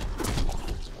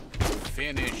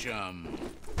 Finish 'em.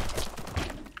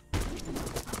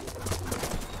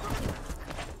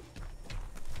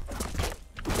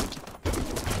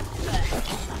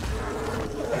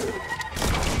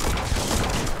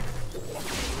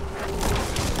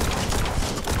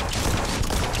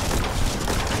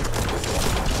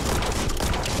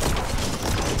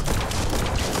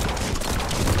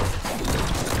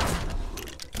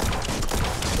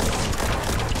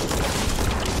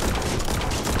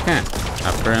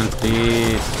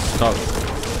 Apparently stop.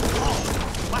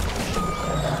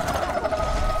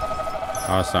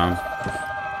 Awesome.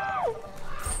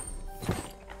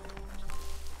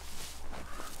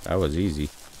 That was easy.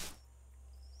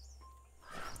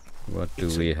 What do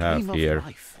we have here?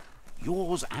 Life,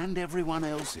 yours and everyone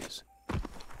else's.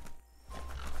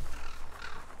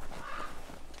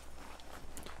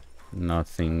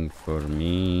 Nothing for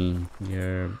me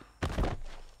here.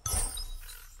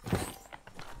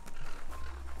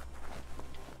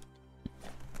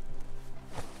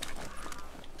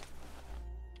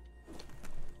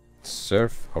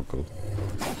 Surf hoggle.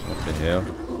 What the hell?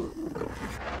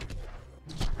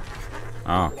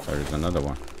 Ah, there is another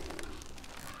one.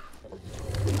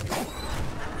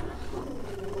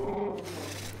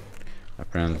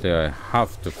 Apparently I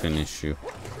have to finish you.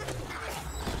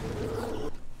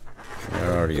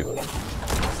 Where are you?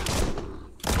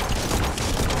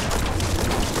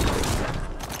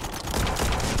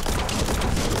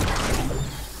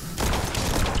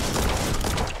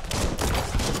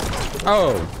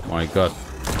 Oh my god.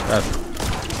 That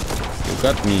you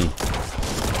got me.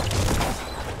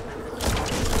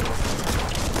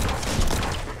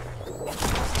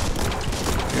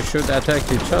 You should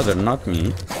attack each other, not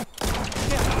me.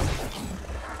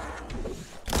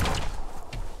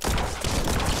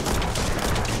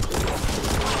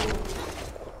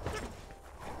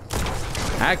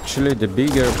 Actually, the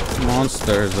bigger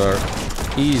monsters are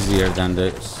easier than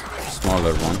the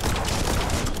smaller one.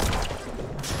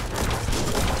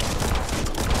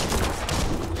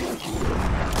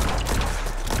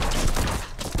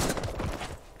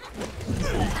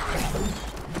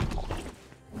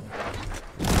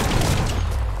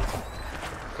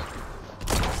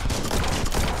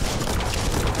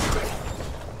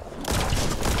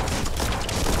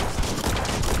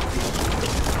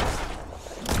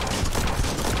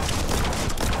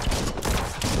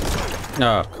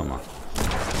 Oh, come on.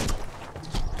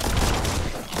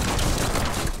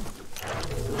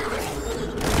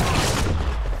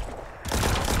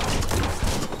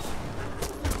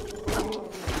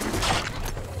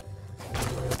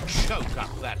 Choke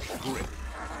up that grip.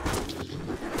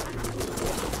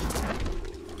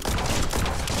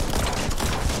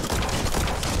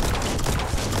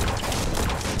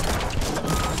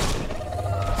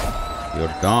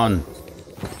 You're done.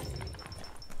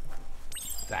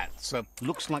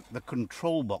 Looks like the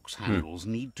control box handles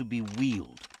need to be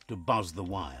wheeled to buzz the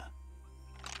wire.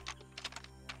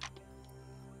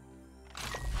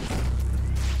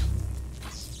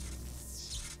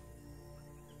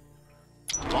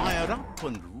 up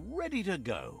and ready to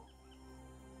go.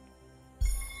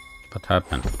 What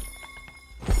happened?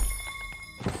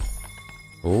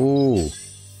 Oh,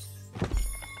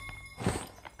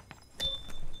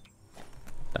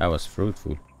 that was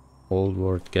fruitful. Old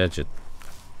world gadget.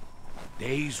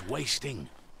 Days wasting.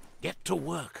 Get to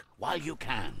work while you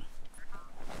can.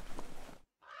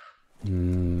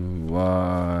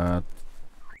 What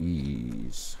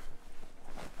is...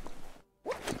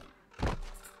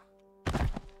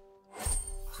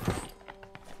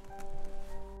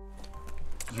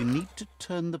 You need to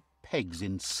turn the pegs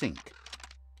in sync.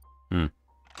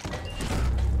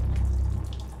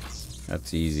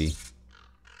 That's easy.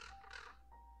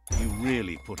 You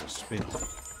really put a spin on it.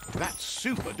 That's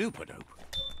super duper dope.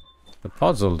 The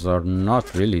puzzles are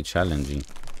not really challenging.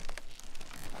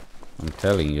 I'm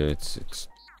telling you,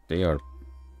 they are.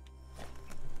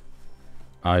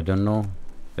 I don't know.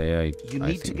 You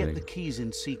need to get the keys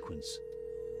in sequence.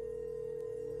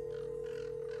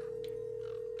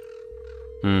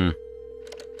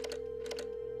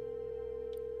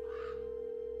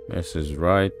 This is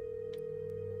right.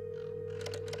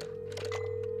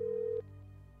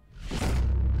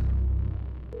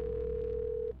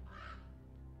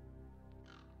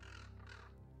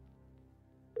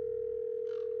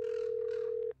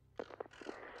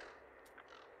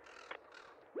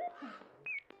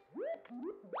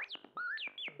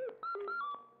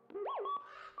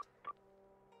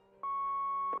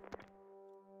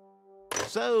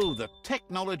 So, the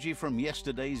technology from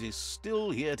yesterday's is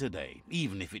still here today,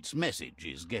 even if its message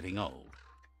is getting old.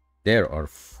 There are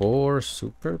 4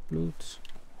 super flutes.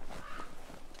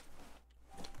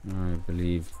 I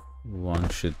believe one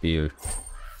should be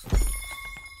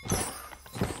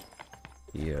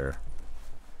here.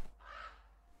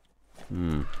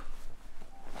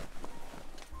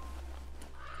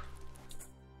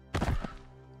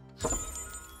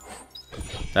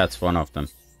 That's one of them.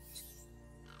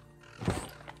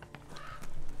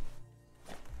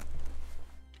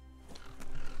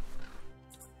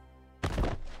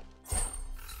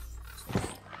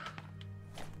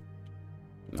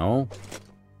 No.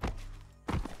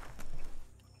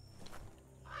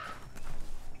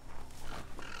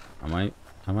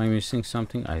 Am I missing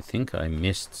something? I think I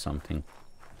missed something.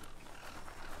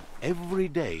 Every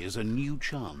day is a new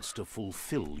chance to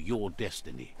fulfill your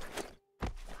destiny.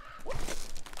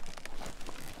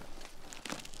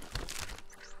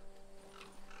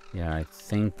 Yeah, I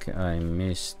think I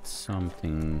missed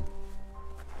something.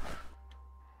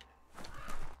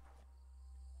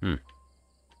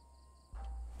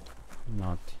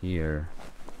 Not here.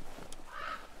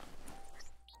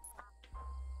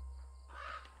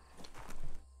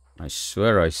 I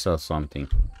swear I saw something.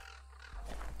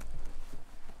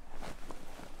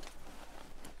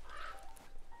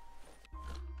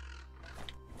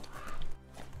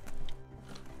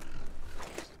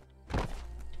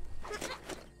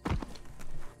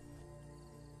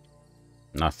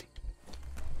 Nothing.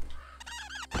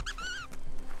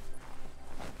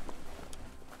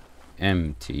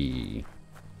 Empty.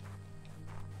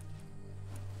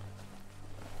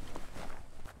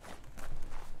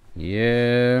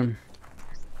 Yeah.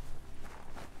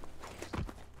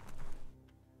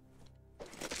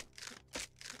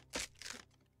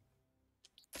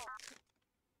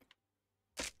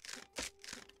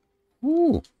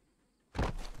 Ooh.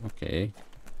 Okay.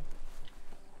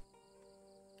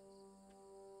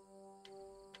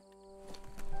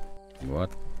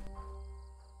 What?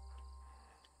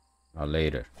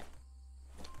 Later.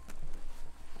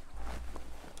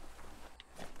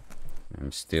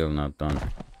 I'm still not done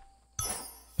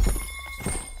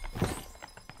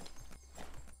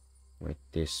with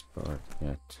this part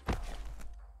yet.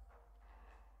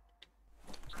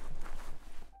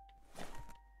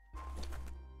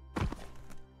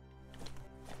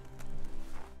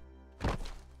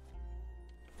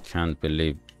 Can't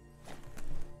believe.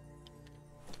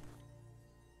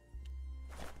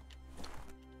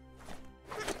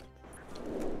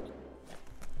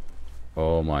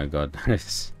 Oh my god,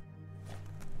 it's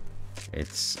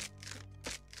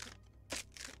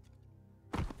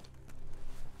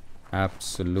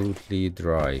absolutely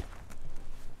dry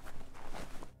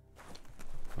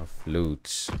of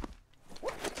flutes.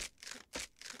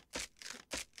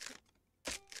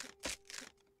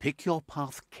 Pick your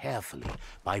path carefully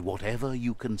by whatever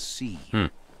you can see.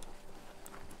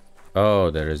 Oh,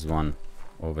 there is one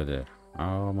over there.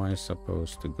 How am I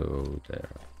supposed to go there?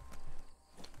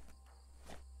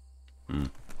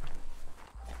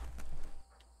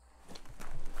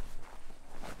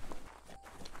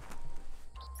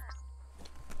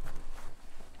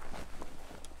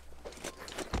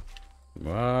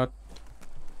 What?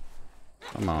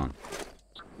 Come on.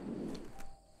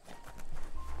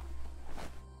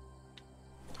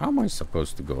 How am I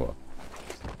supposed to go up?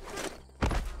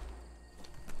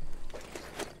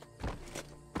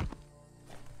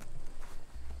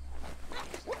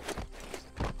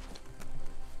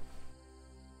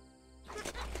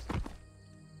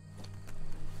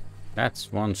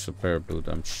 That's one super boot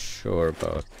I'm sure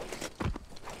about.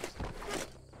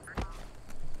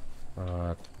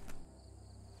 But...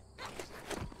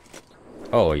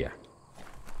 oh yeah.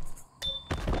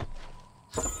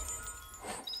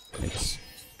 It's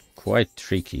quite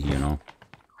tricky, you know.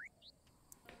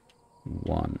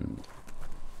 One.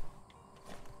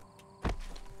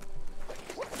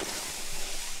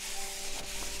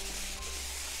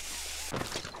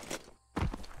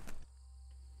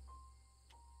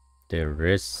 The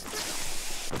wrist.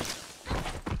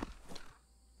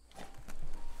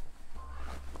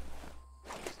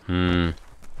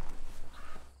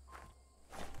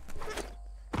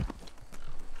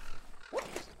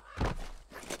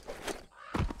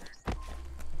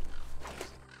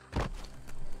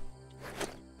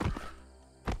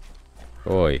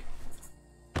 Oi.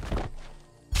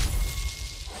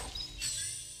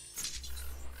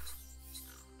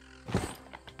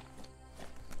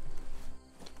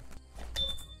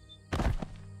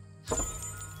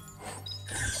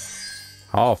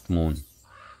 Half moon.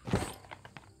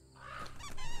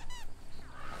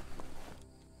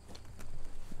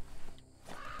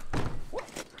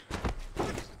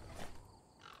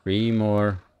 Three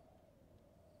more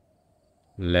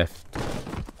left.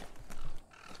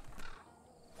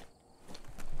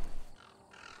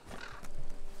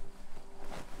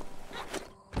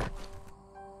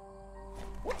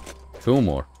 Two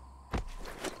more.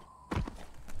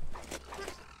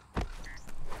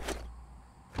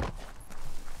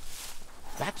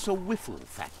 That's a whiffle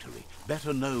factory,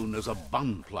 better known as a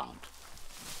bun plant.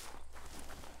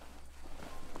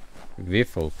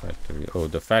 Wiffle factory. Oh,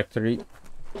 the factory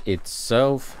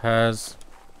itself is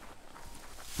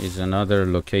another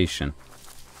location.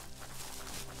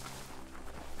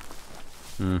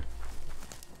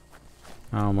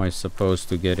 How am I supposed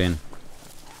to get in?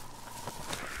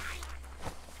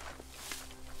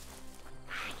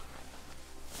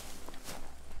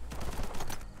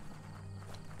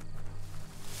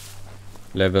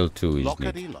 Level 2 is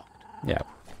needed. Locked. Yeah,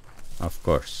 of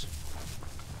course.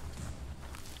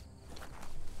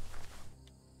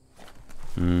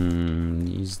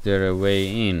 Is there a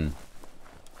way in?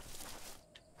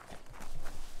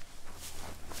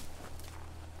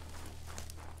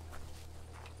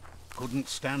 Couldn't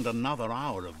stand another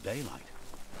hour of daylight.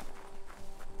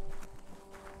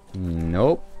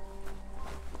 Nope.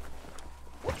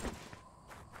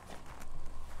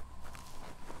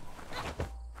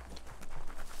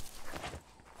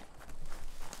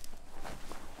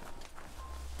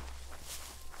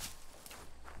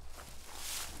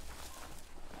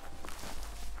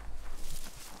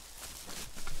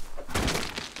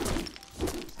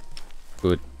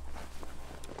 Good.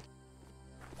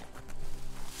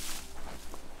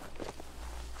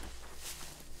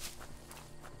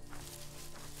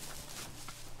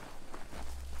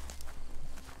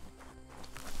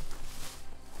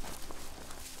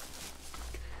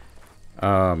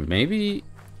 Maybe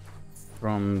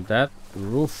from that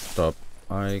rooftop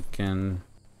I can...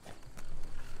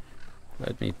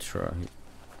 let me try.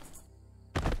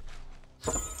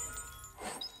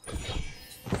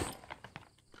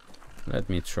 Let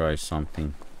me try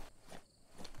something.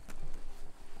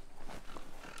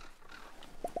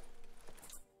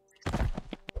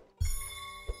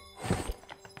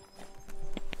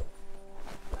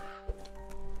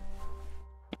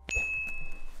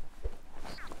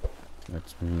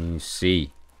 Let me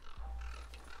see.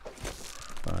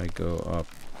 If I go up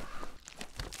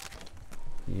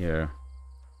here.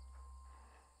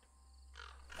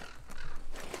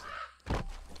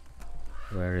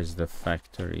 Where is the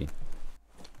factory?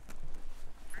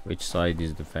 Which side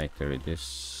is the factory?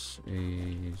 This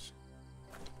is...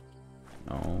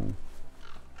 no.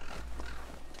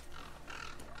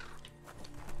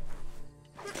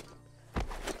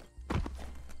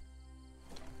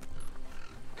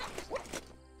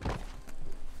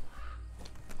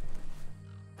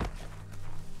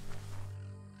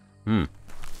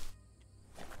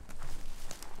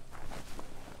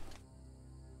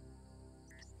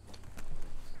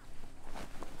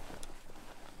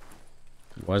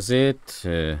 Was it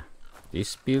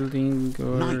this building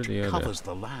or Night the other? covers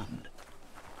the land.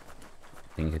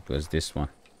 I think it was this one.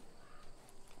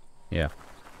 Yeah.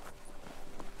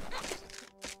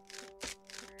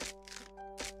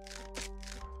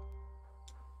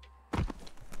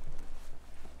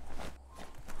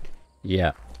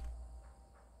 Yeah.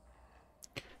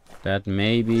 That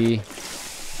may be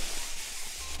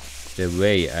the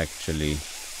way, actually.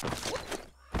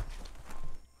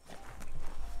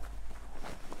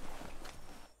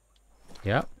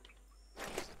 Yeah.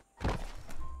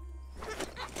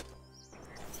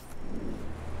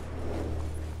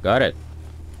 Got it.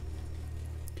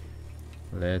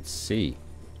 Let's see.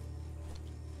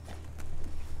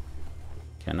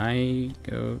 Can I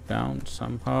go down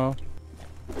somehow?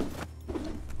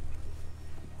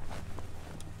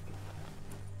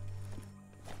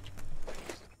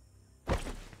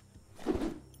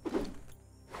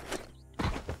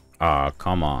 Ah,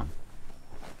 come on.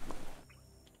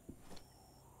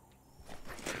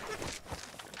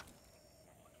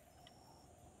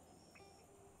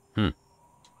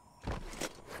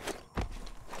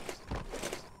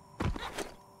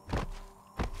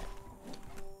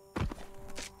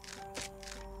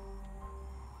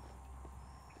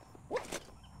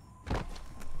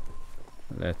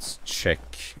 Let's check.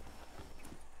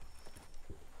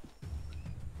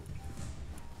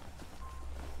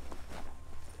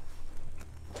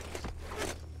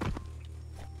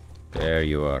 There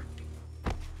you are.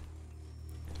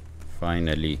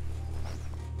 Finally.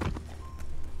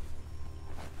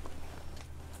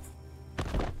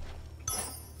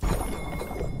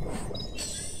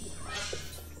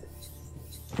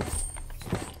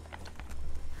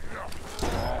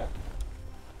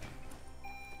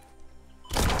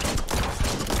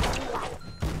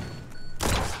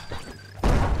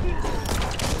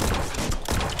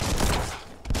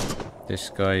 This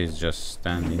guy is just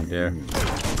standing there.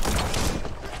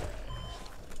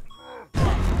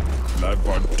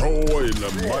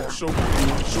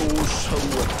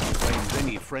 Claims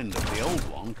any friend of the old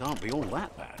one can't be all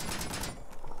that bad.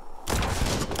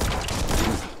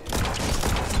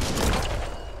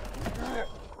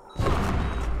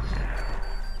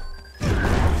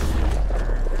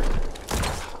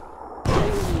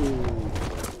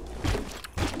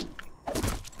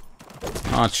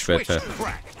 Much better. Swish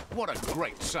crack! What a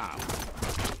great sound!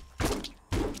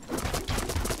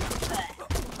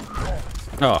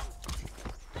 Oh.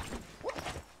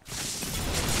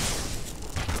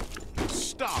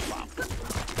 Staff up!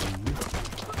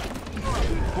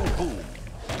 Boom, boom.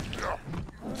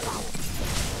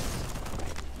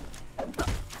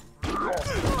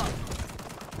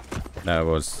 That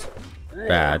was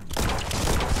bad.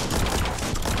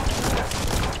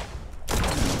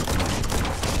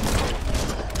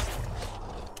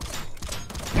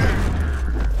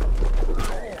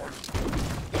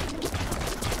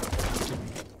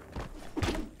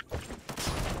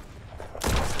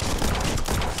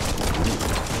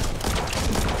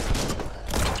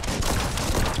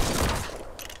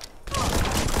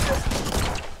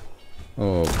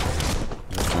 Oh,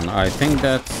 this one. I think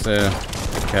that's the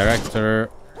character,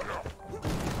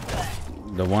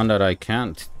 the one that I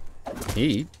can't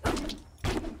eat.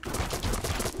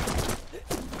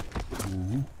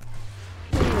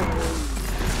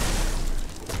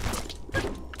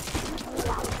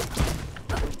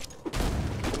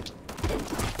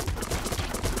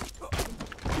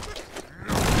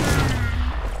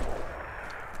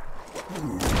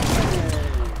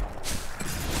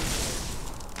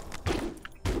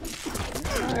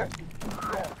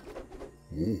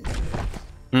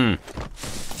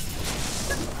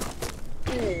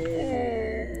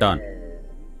 Done.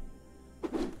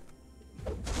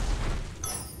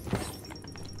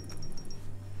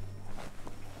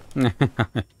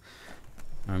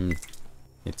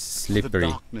 It's slippery. The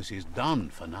darkness is done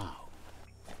for now.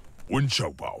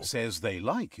 Says they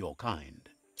like your kind.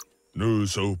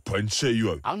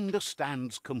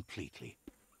 Understands completely.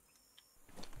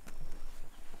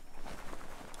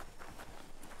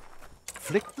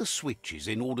 Flick the switches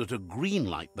in order to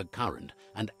greenlight the current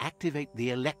and activate the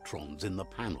electrons in the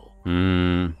panel.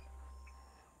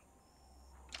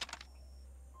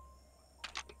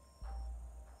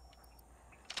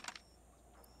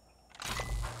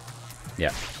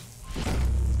 Yeah.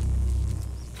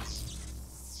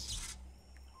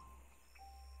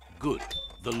 Good.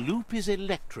 The loop is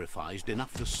electrified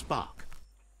enough to spark.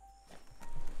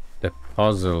 The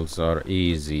puzzles are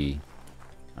easy.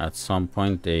 At some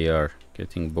point they are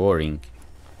getting boring.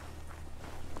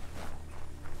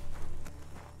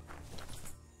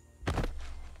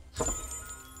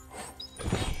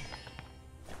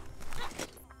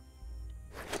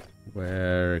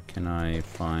 Where can I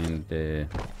find the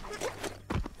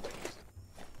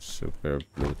super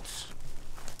boots?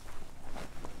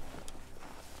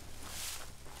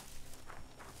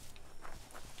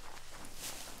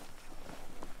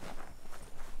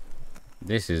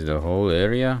 This is the whole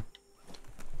area.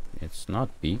 It's not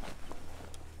big.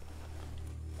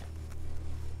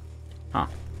 Huh.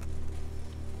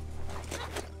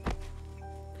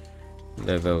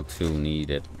 Level 2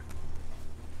 needed.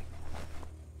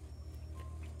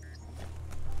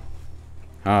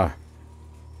 Ah.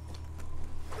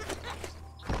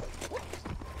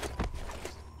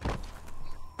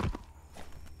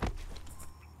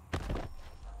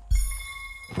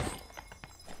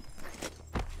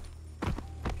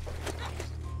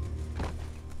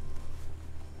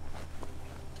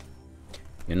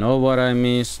 You know what I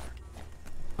missed?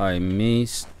 I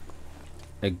missed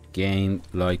a game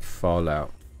like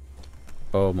Fallout.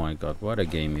 Oh my god, what a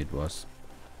game it was.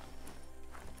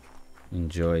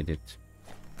 Enjoyed it.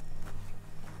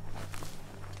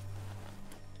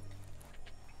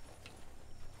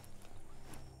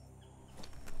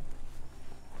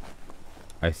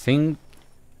 I think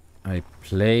I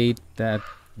played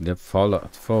the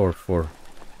Fallout 4 for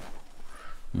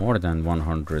more than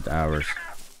 100 hours.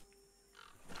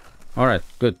 Alright,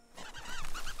 good.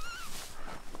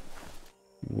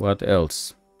 What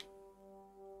else?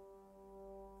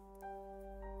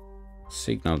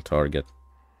 Signal target.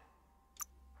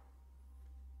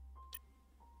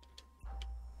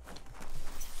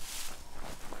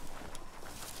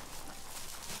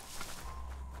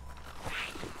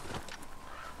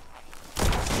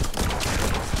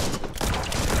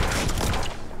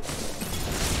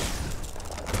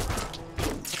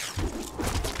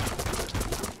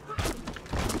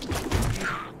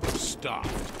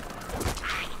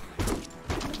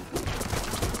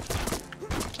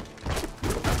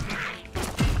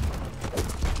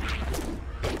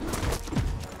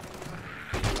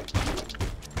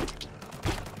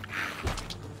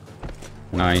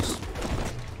 Nice.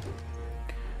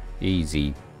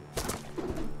 Easy.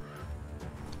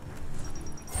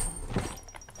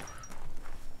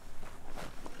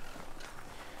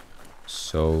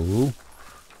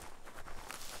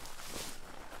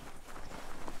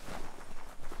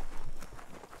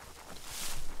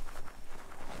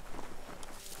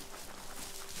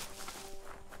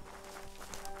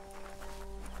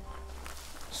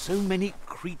 So many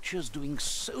creatures doing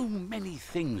so many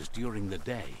things during the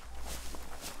day.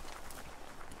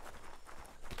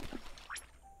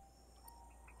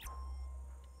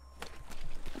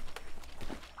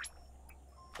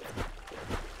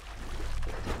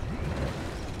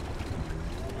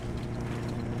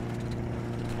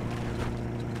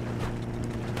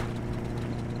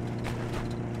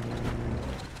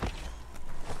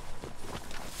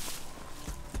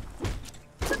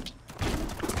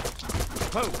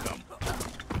 Poke 'em.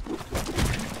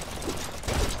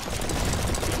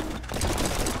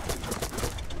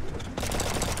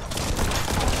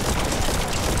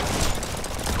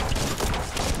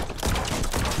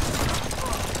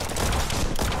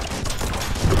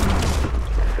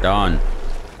 done.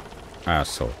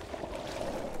 Asshole.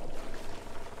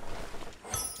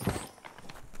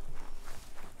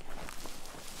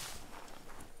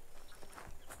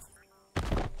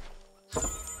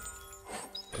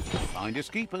 Finders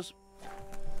keepers.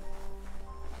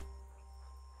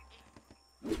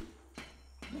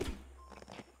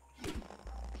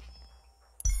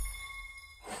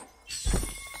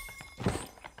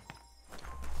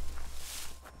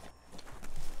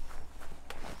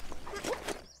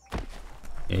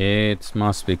 It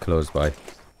must be close by.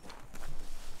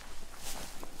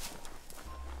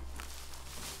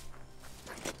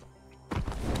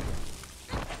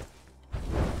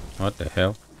 What the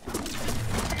hell?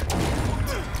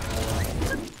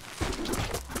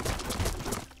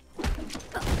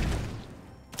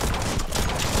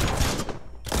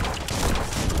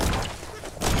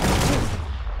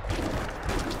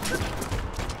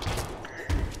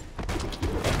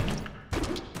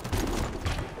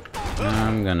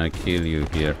 I'm gonna kill you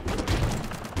here.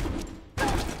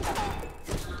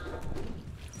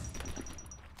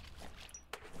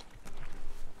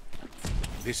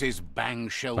 This is Bang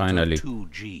Shelter Finally.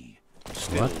 2G.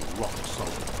 Still rock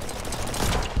solid.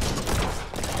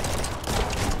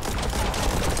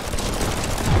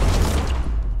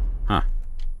 Huh.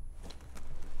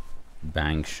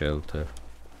 Bang Shelter.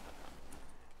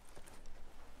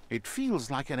 It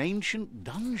feels like an ancient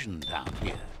dungeon down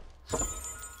here.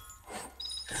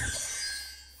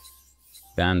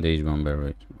 Bandage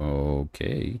bomber.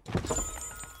 Okay.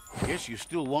 Guess you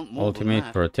still want more Ultimate than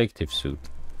that. protective suit.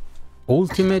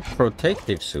 Ultimate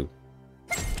protective suit.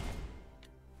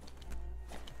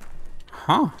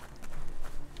 Huh.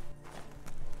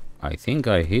 I think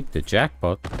I hit the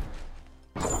jackpot.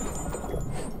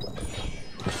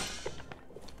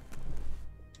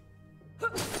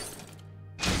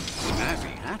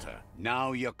 Snazzy Hatter,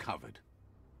 now you're covered.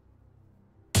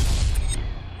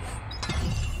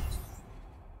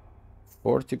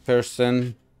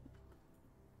 40%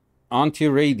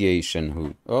 anti-radiation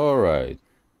hood. All right.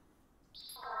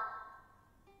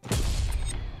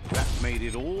 That made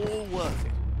it all worth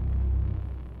it.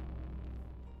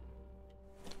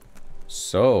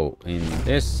 So, in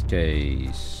this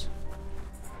case,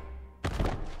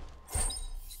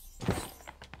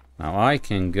 now I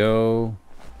can go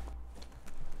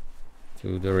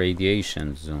to the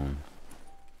radiation zone.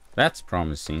 That's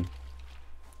promising.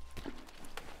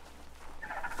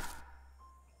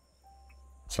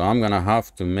 So I'm gonna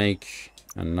have to make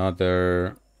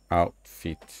another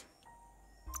outfit.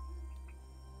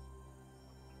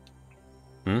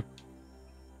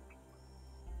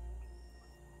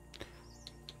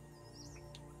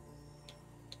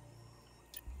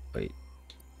 Wait.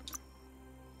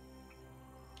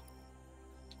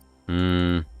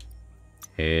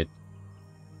 Hit.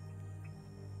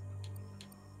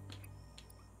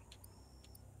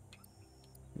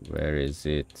 Where is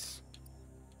it?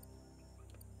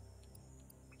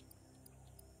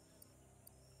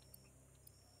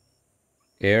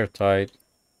 Airtight.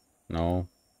 No.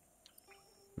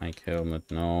 Make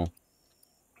helmet. No.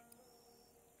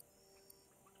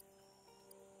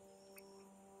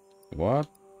 What?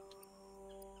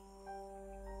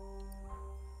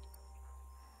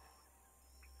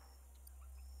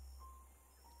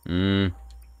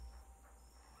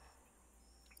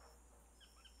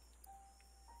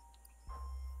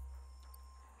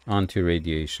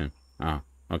 Anti-radiation. Ah,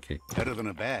 okay. Better than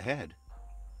a bare head.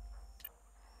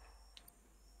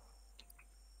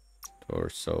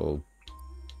 Torso.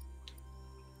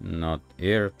 Not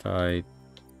airtight.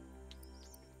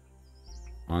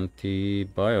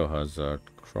 Anti-biohazard.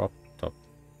 Crop top.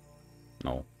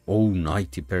 No. Oh,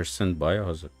 90%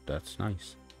 biohazard. That's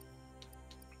nice.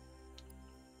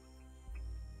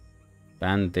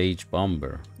 Bandage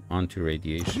bomber. You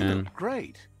Anti-radiation. look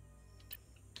great.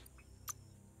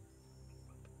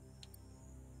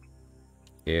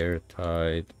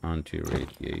 Airtight.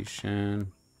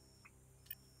 Anti-radiation.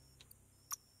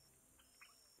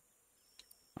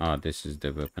 Ah, this is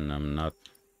the weapon I'm not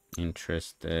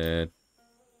interested.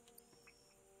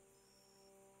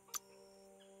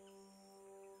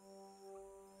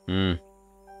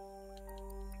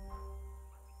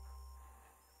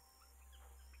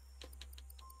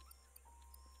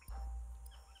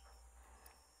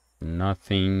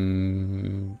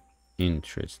 Nothing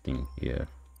interesting here.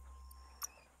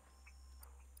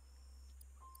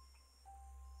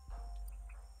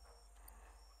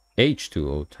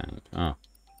 H2O tank. Ah,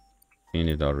 seen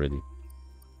it already.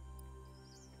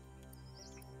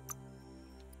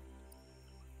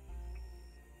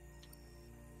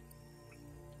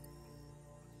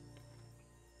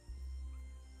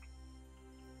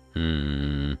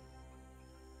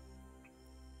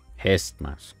 Pest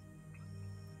mask.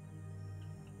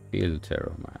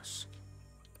 Filter mask.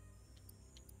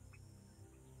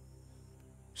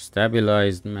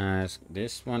 Stabilized mask.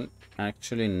 This one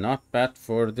actually not bad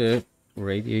for the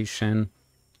radiation.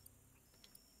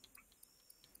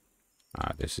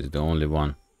 Ah, this is the only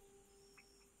one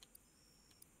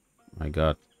I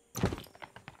got.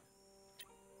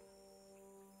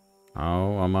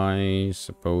 How am I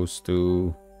supposed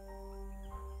to?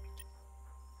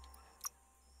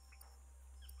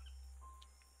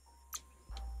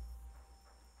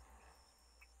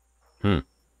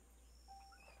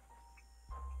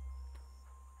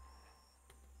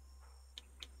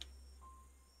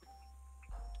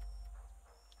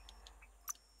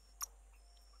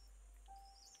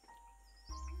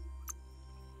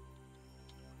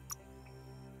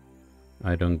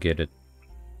 I don't get it.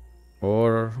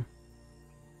 Or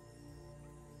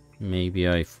maybe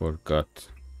I forgot.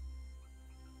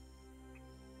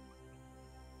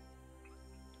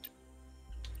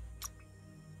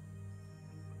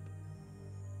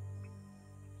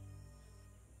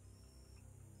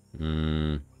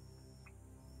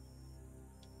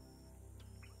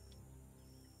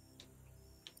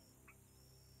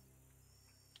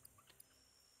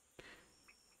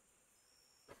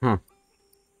 Huh.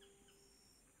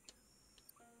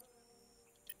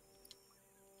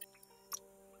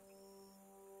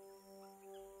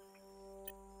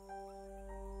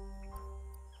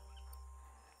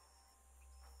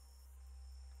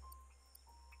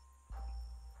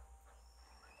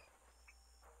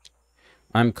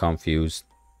 I'm confused.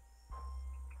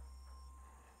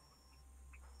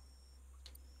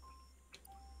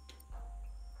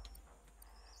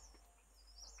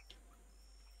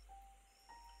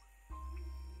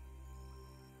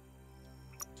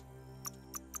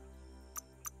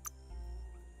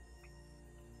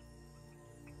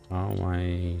 How am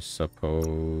I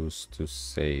supposed to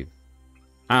save?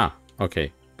 Ah,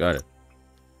 Okay, got it.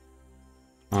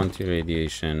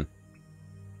 Anti-radiation.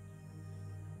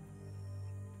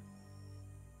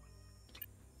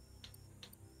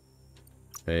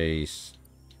 Space.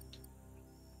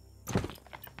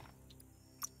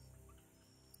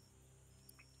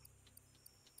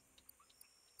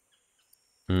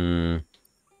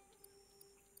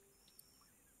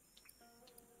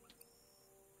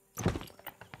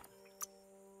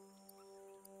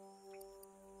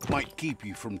 Might keep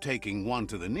you from taking one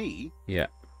to the knee. Yeah.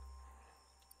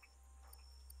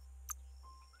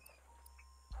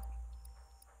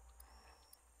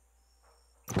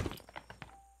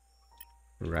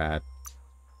 Rat.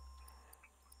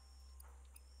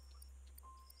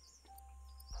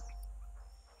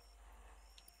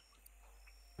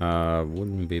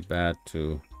 Wouldn't be bad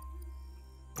to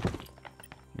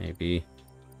maybe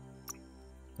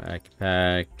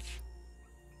backpack.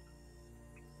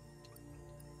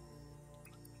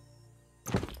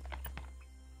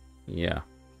 Yeah.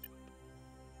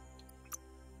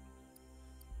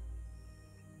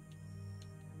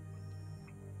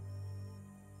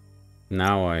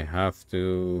 Now I have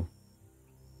to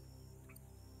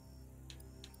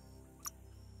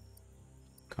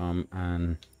come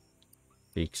and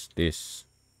fix this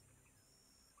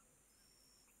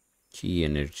key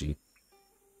energy.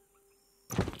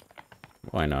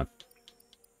 Why not?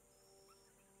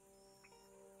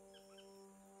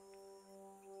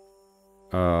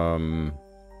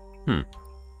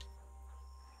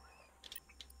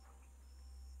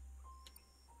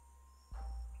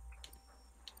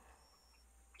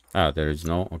 Ah, there is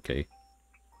no, okay.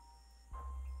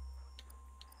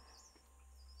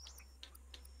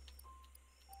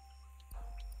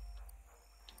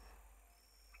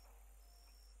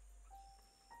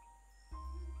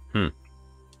 Hmm.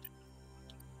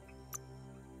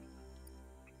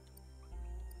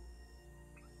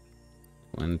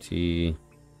 $20.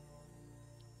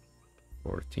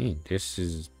 14. This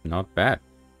is not bad.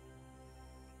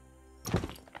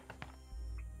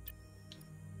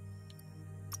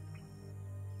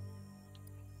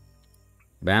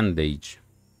 Bandage.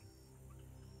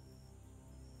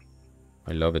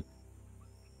 I love it.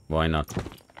 Why not?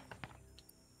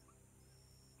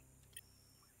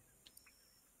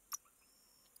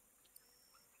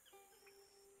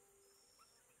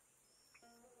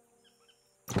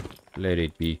 Let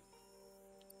it be.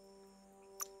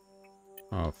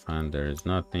 Oh, fan, there is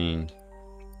nothing.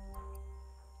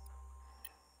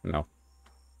 No.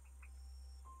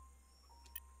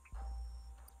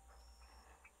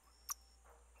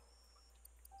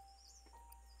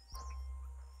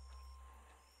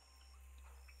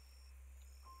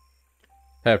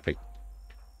 Perfect.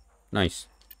 Nice.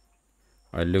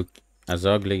 I look as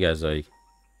ugly as I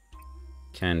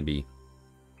can be.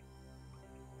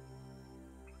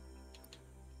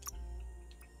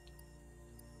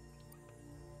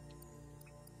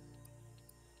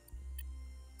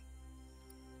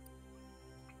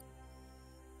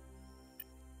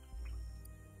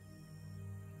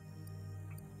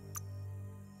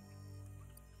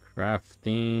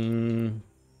 Crafting.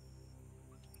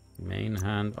 Main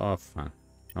hand off.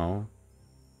 No.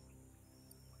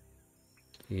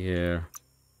 Here.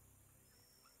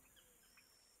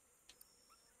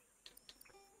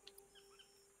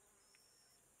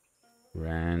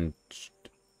 Branched.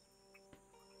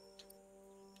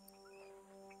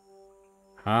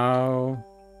 How?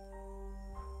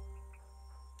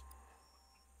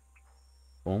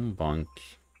 Bomb bunk.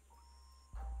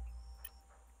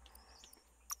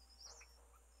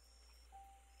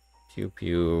 Pew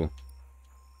pew.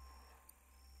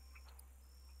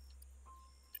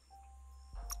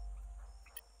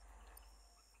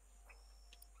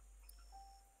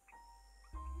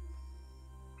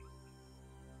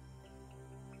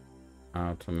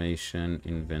 Automation,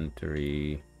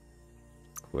 inventory,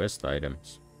 quest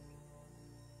items.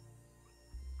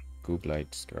 Google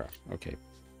lights, okay.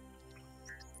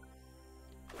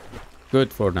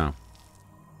 Good for now.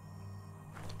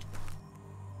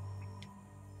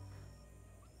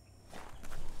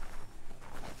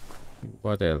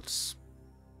 What else?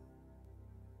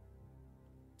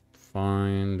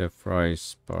 Find the fry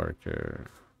sparker.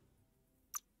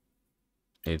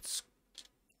 It's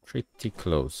pretty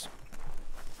close.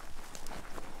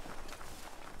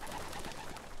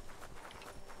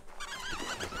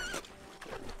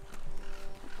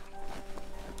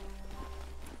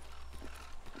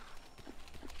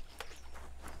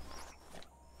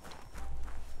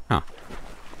 Huh.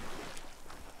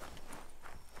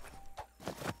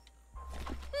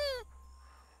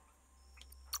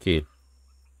 Kill.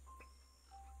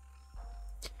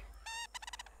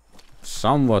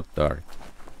 Somewhat dark.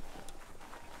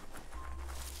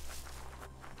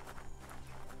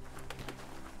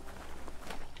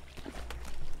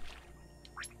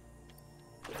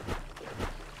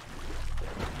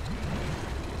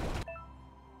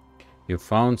 You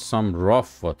found some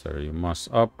rough water. You must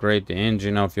upgrade the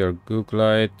engine of your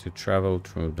Googlite to travel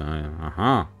through the...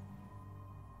 Uh-huh.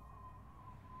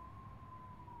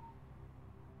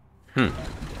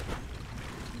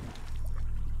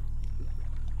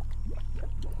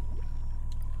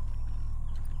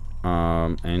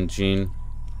 Engine.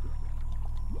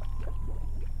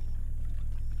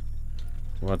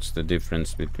 What's the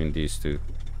difference between these two?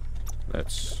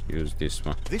 Let's use this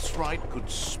one. This ride could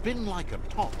spin like a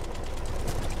top.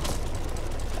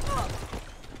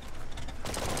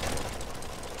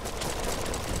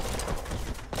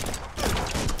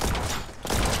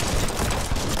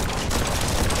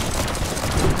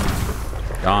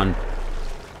 Done.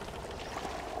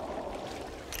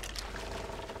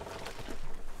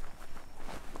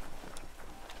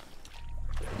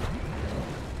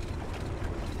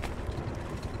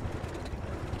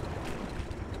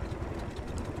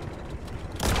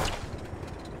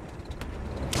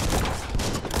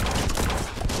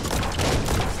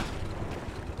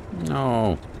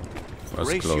 No.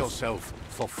 Brace yourself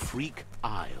for Freak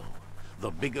Isle,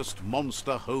 the biggest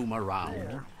monster home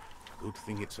around. Good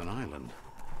thing it's an island.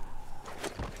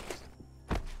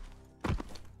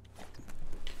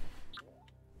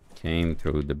 Came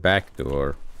through the back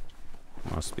door.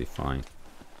 Must be fine.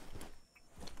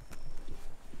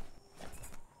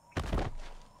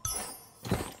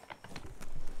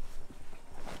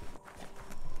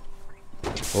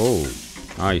 Oh,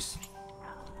 nice.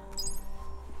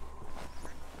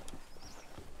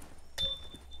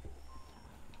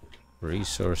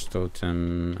 Resource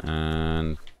totem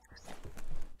and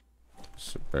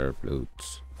super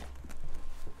loot.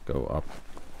 Go up.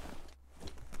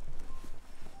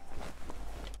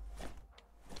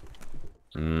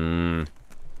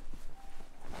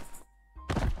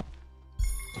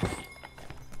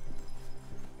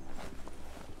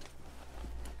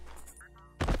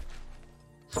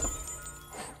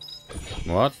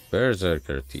 What?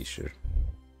 Berserker t-shirt.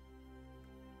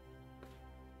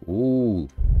 Ooh.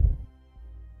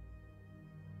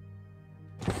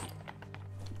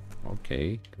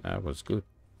 Okay, that was good.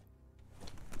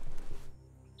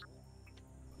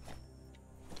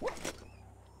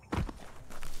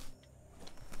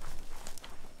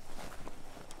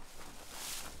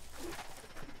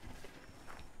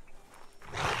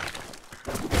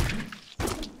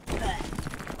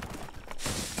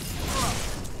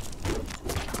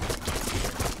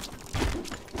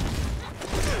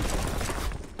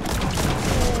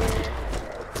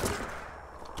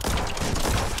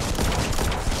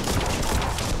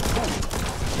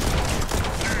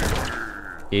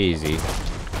 Easy.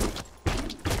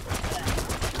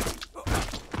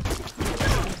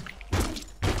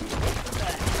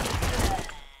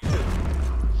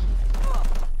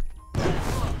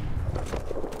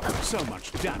 So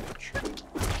much damage.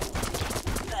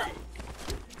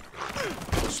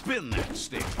 Spin that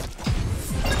stick.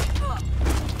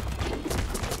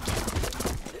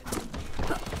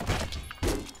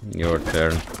 Your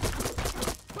turn.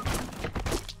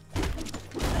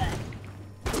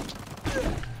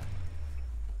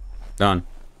 Done.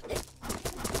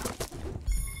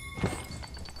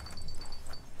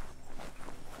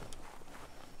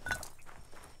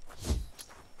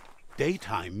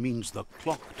 Daytime means the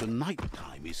clock to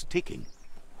nighttime is ticking.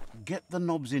 Get the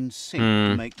knobs in sync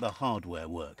to make the hardware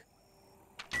work.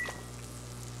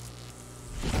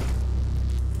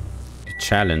 The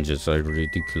challenges are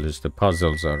ridiculous. The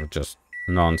puzzles are just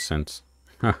nonsense.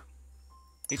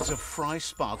 It's a Fry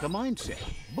Sparker mindset.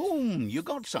 Boom, you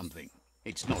got something.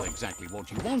 It's not exactly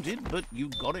what you wanted, but you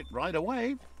got it right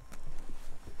away.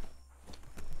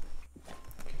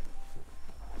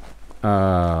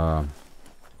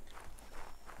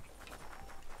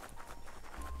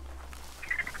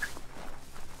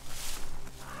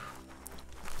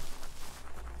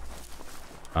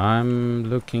 I'm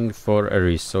looking for a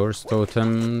resource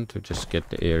totem to just get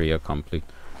the area complete.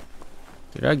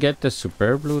 Did I get the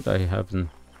superb loot? I haven't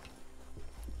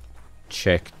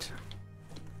checked.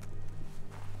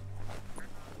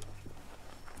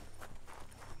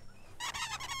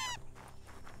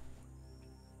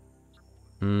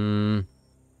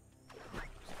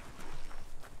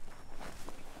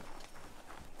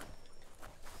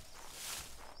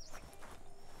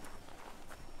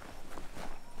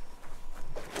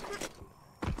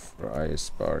 Fry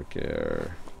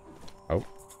Sparker. Oh.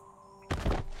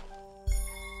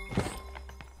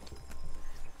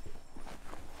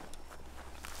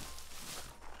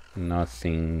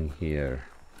 Nothing here.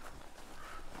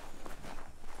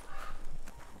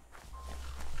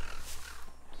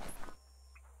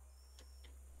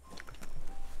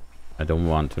 I don't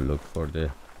want to look for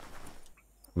the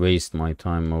waste my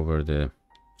time over the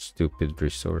stupid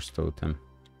resource totem.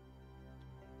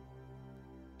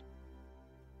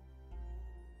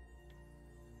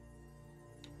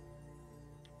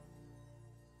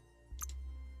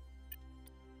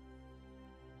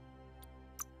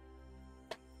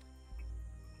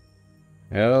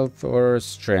 Health or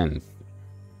strength?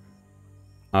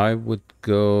 I would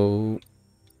go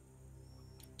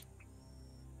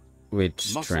with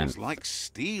strength. Muscles like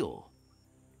steel.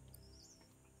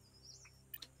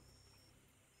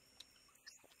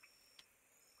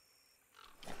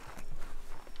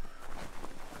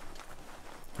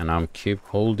 And I'm keep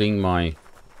holding my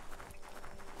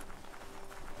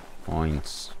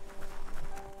points.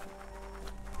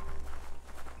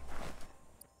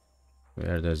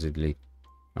 Where does it lead?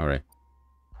 Alright.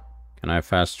 Can I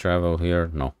fast travel here?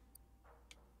 No.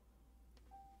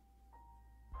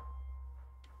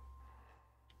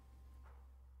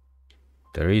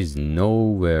 There is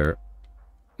nowhere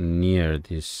near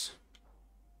this.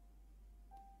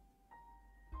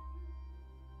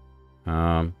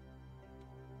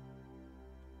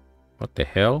 What the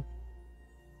hell?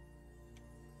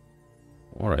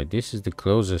 Alright, this is the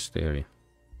closest area.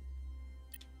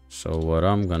 So what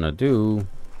I'm gonna do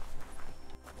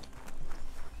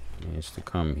is to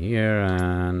come here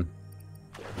and...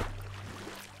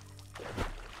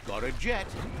 Got a jet.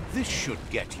 This should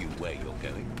get you where you're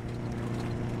going.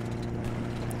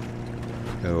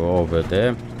 Go over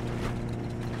there.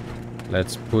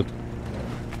 Let's put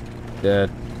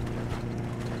that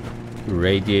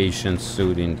radiation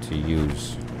suit into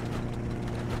use.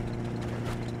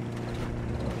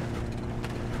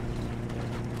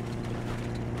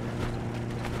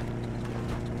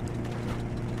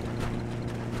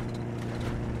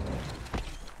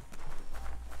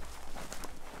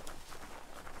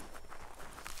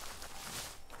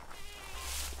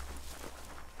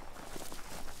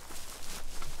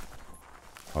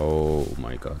 Oh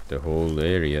my god, the whole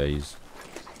area is...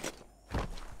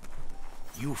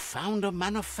 You found a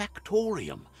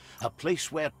manufactorium, a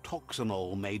place where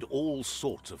Toxanol made all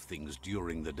sorts of things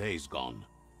during the days gone.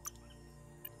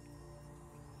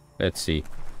 Let's see.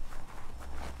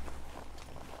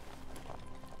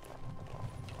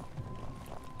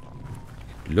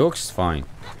 Looks fine.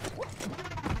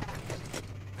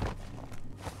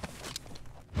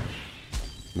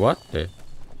 What the...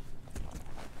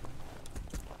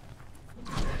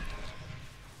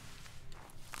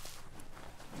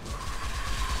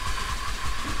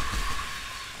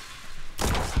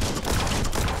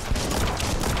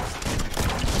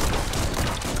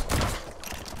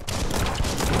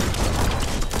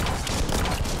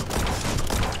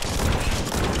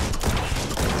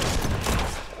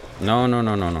 No, no,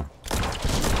 no, no, no.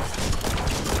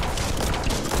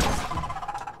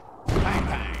 Bang,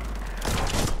 bang.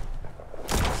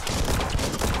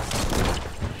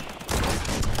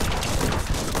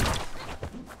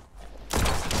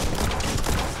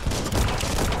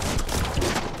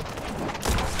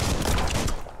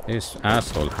 This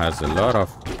asshole has a lot of...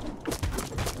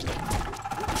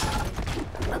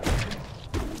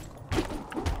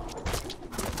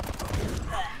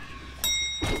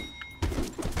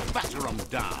 Batter 'em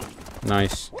down.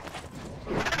 Nice.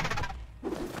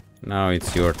 Now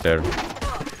it's your turn.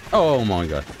 Oh my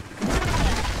god.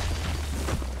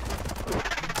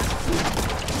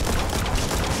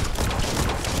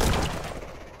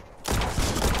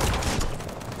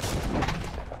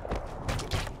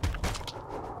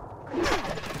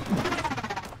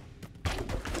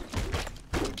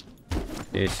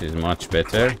 This is much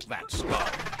better. Like that,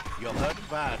 Scott. You're hurt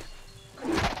bad.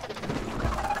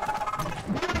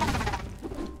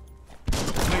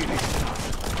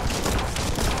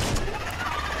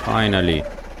 Finally.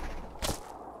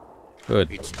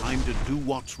 Good. It's time to do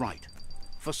what's right,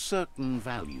 for certain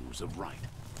values of right.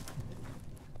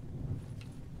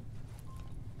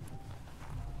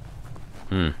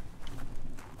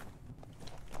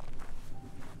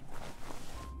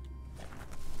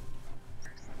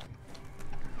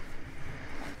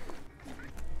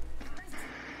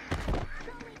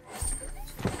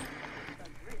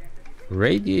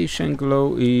 Radiation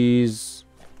glow is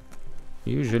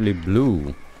usually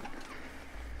blue.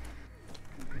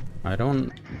 I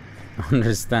don't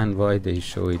understand why they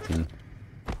show it in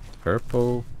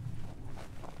purple.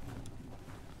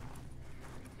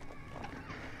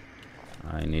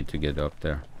 I need to get up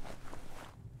there.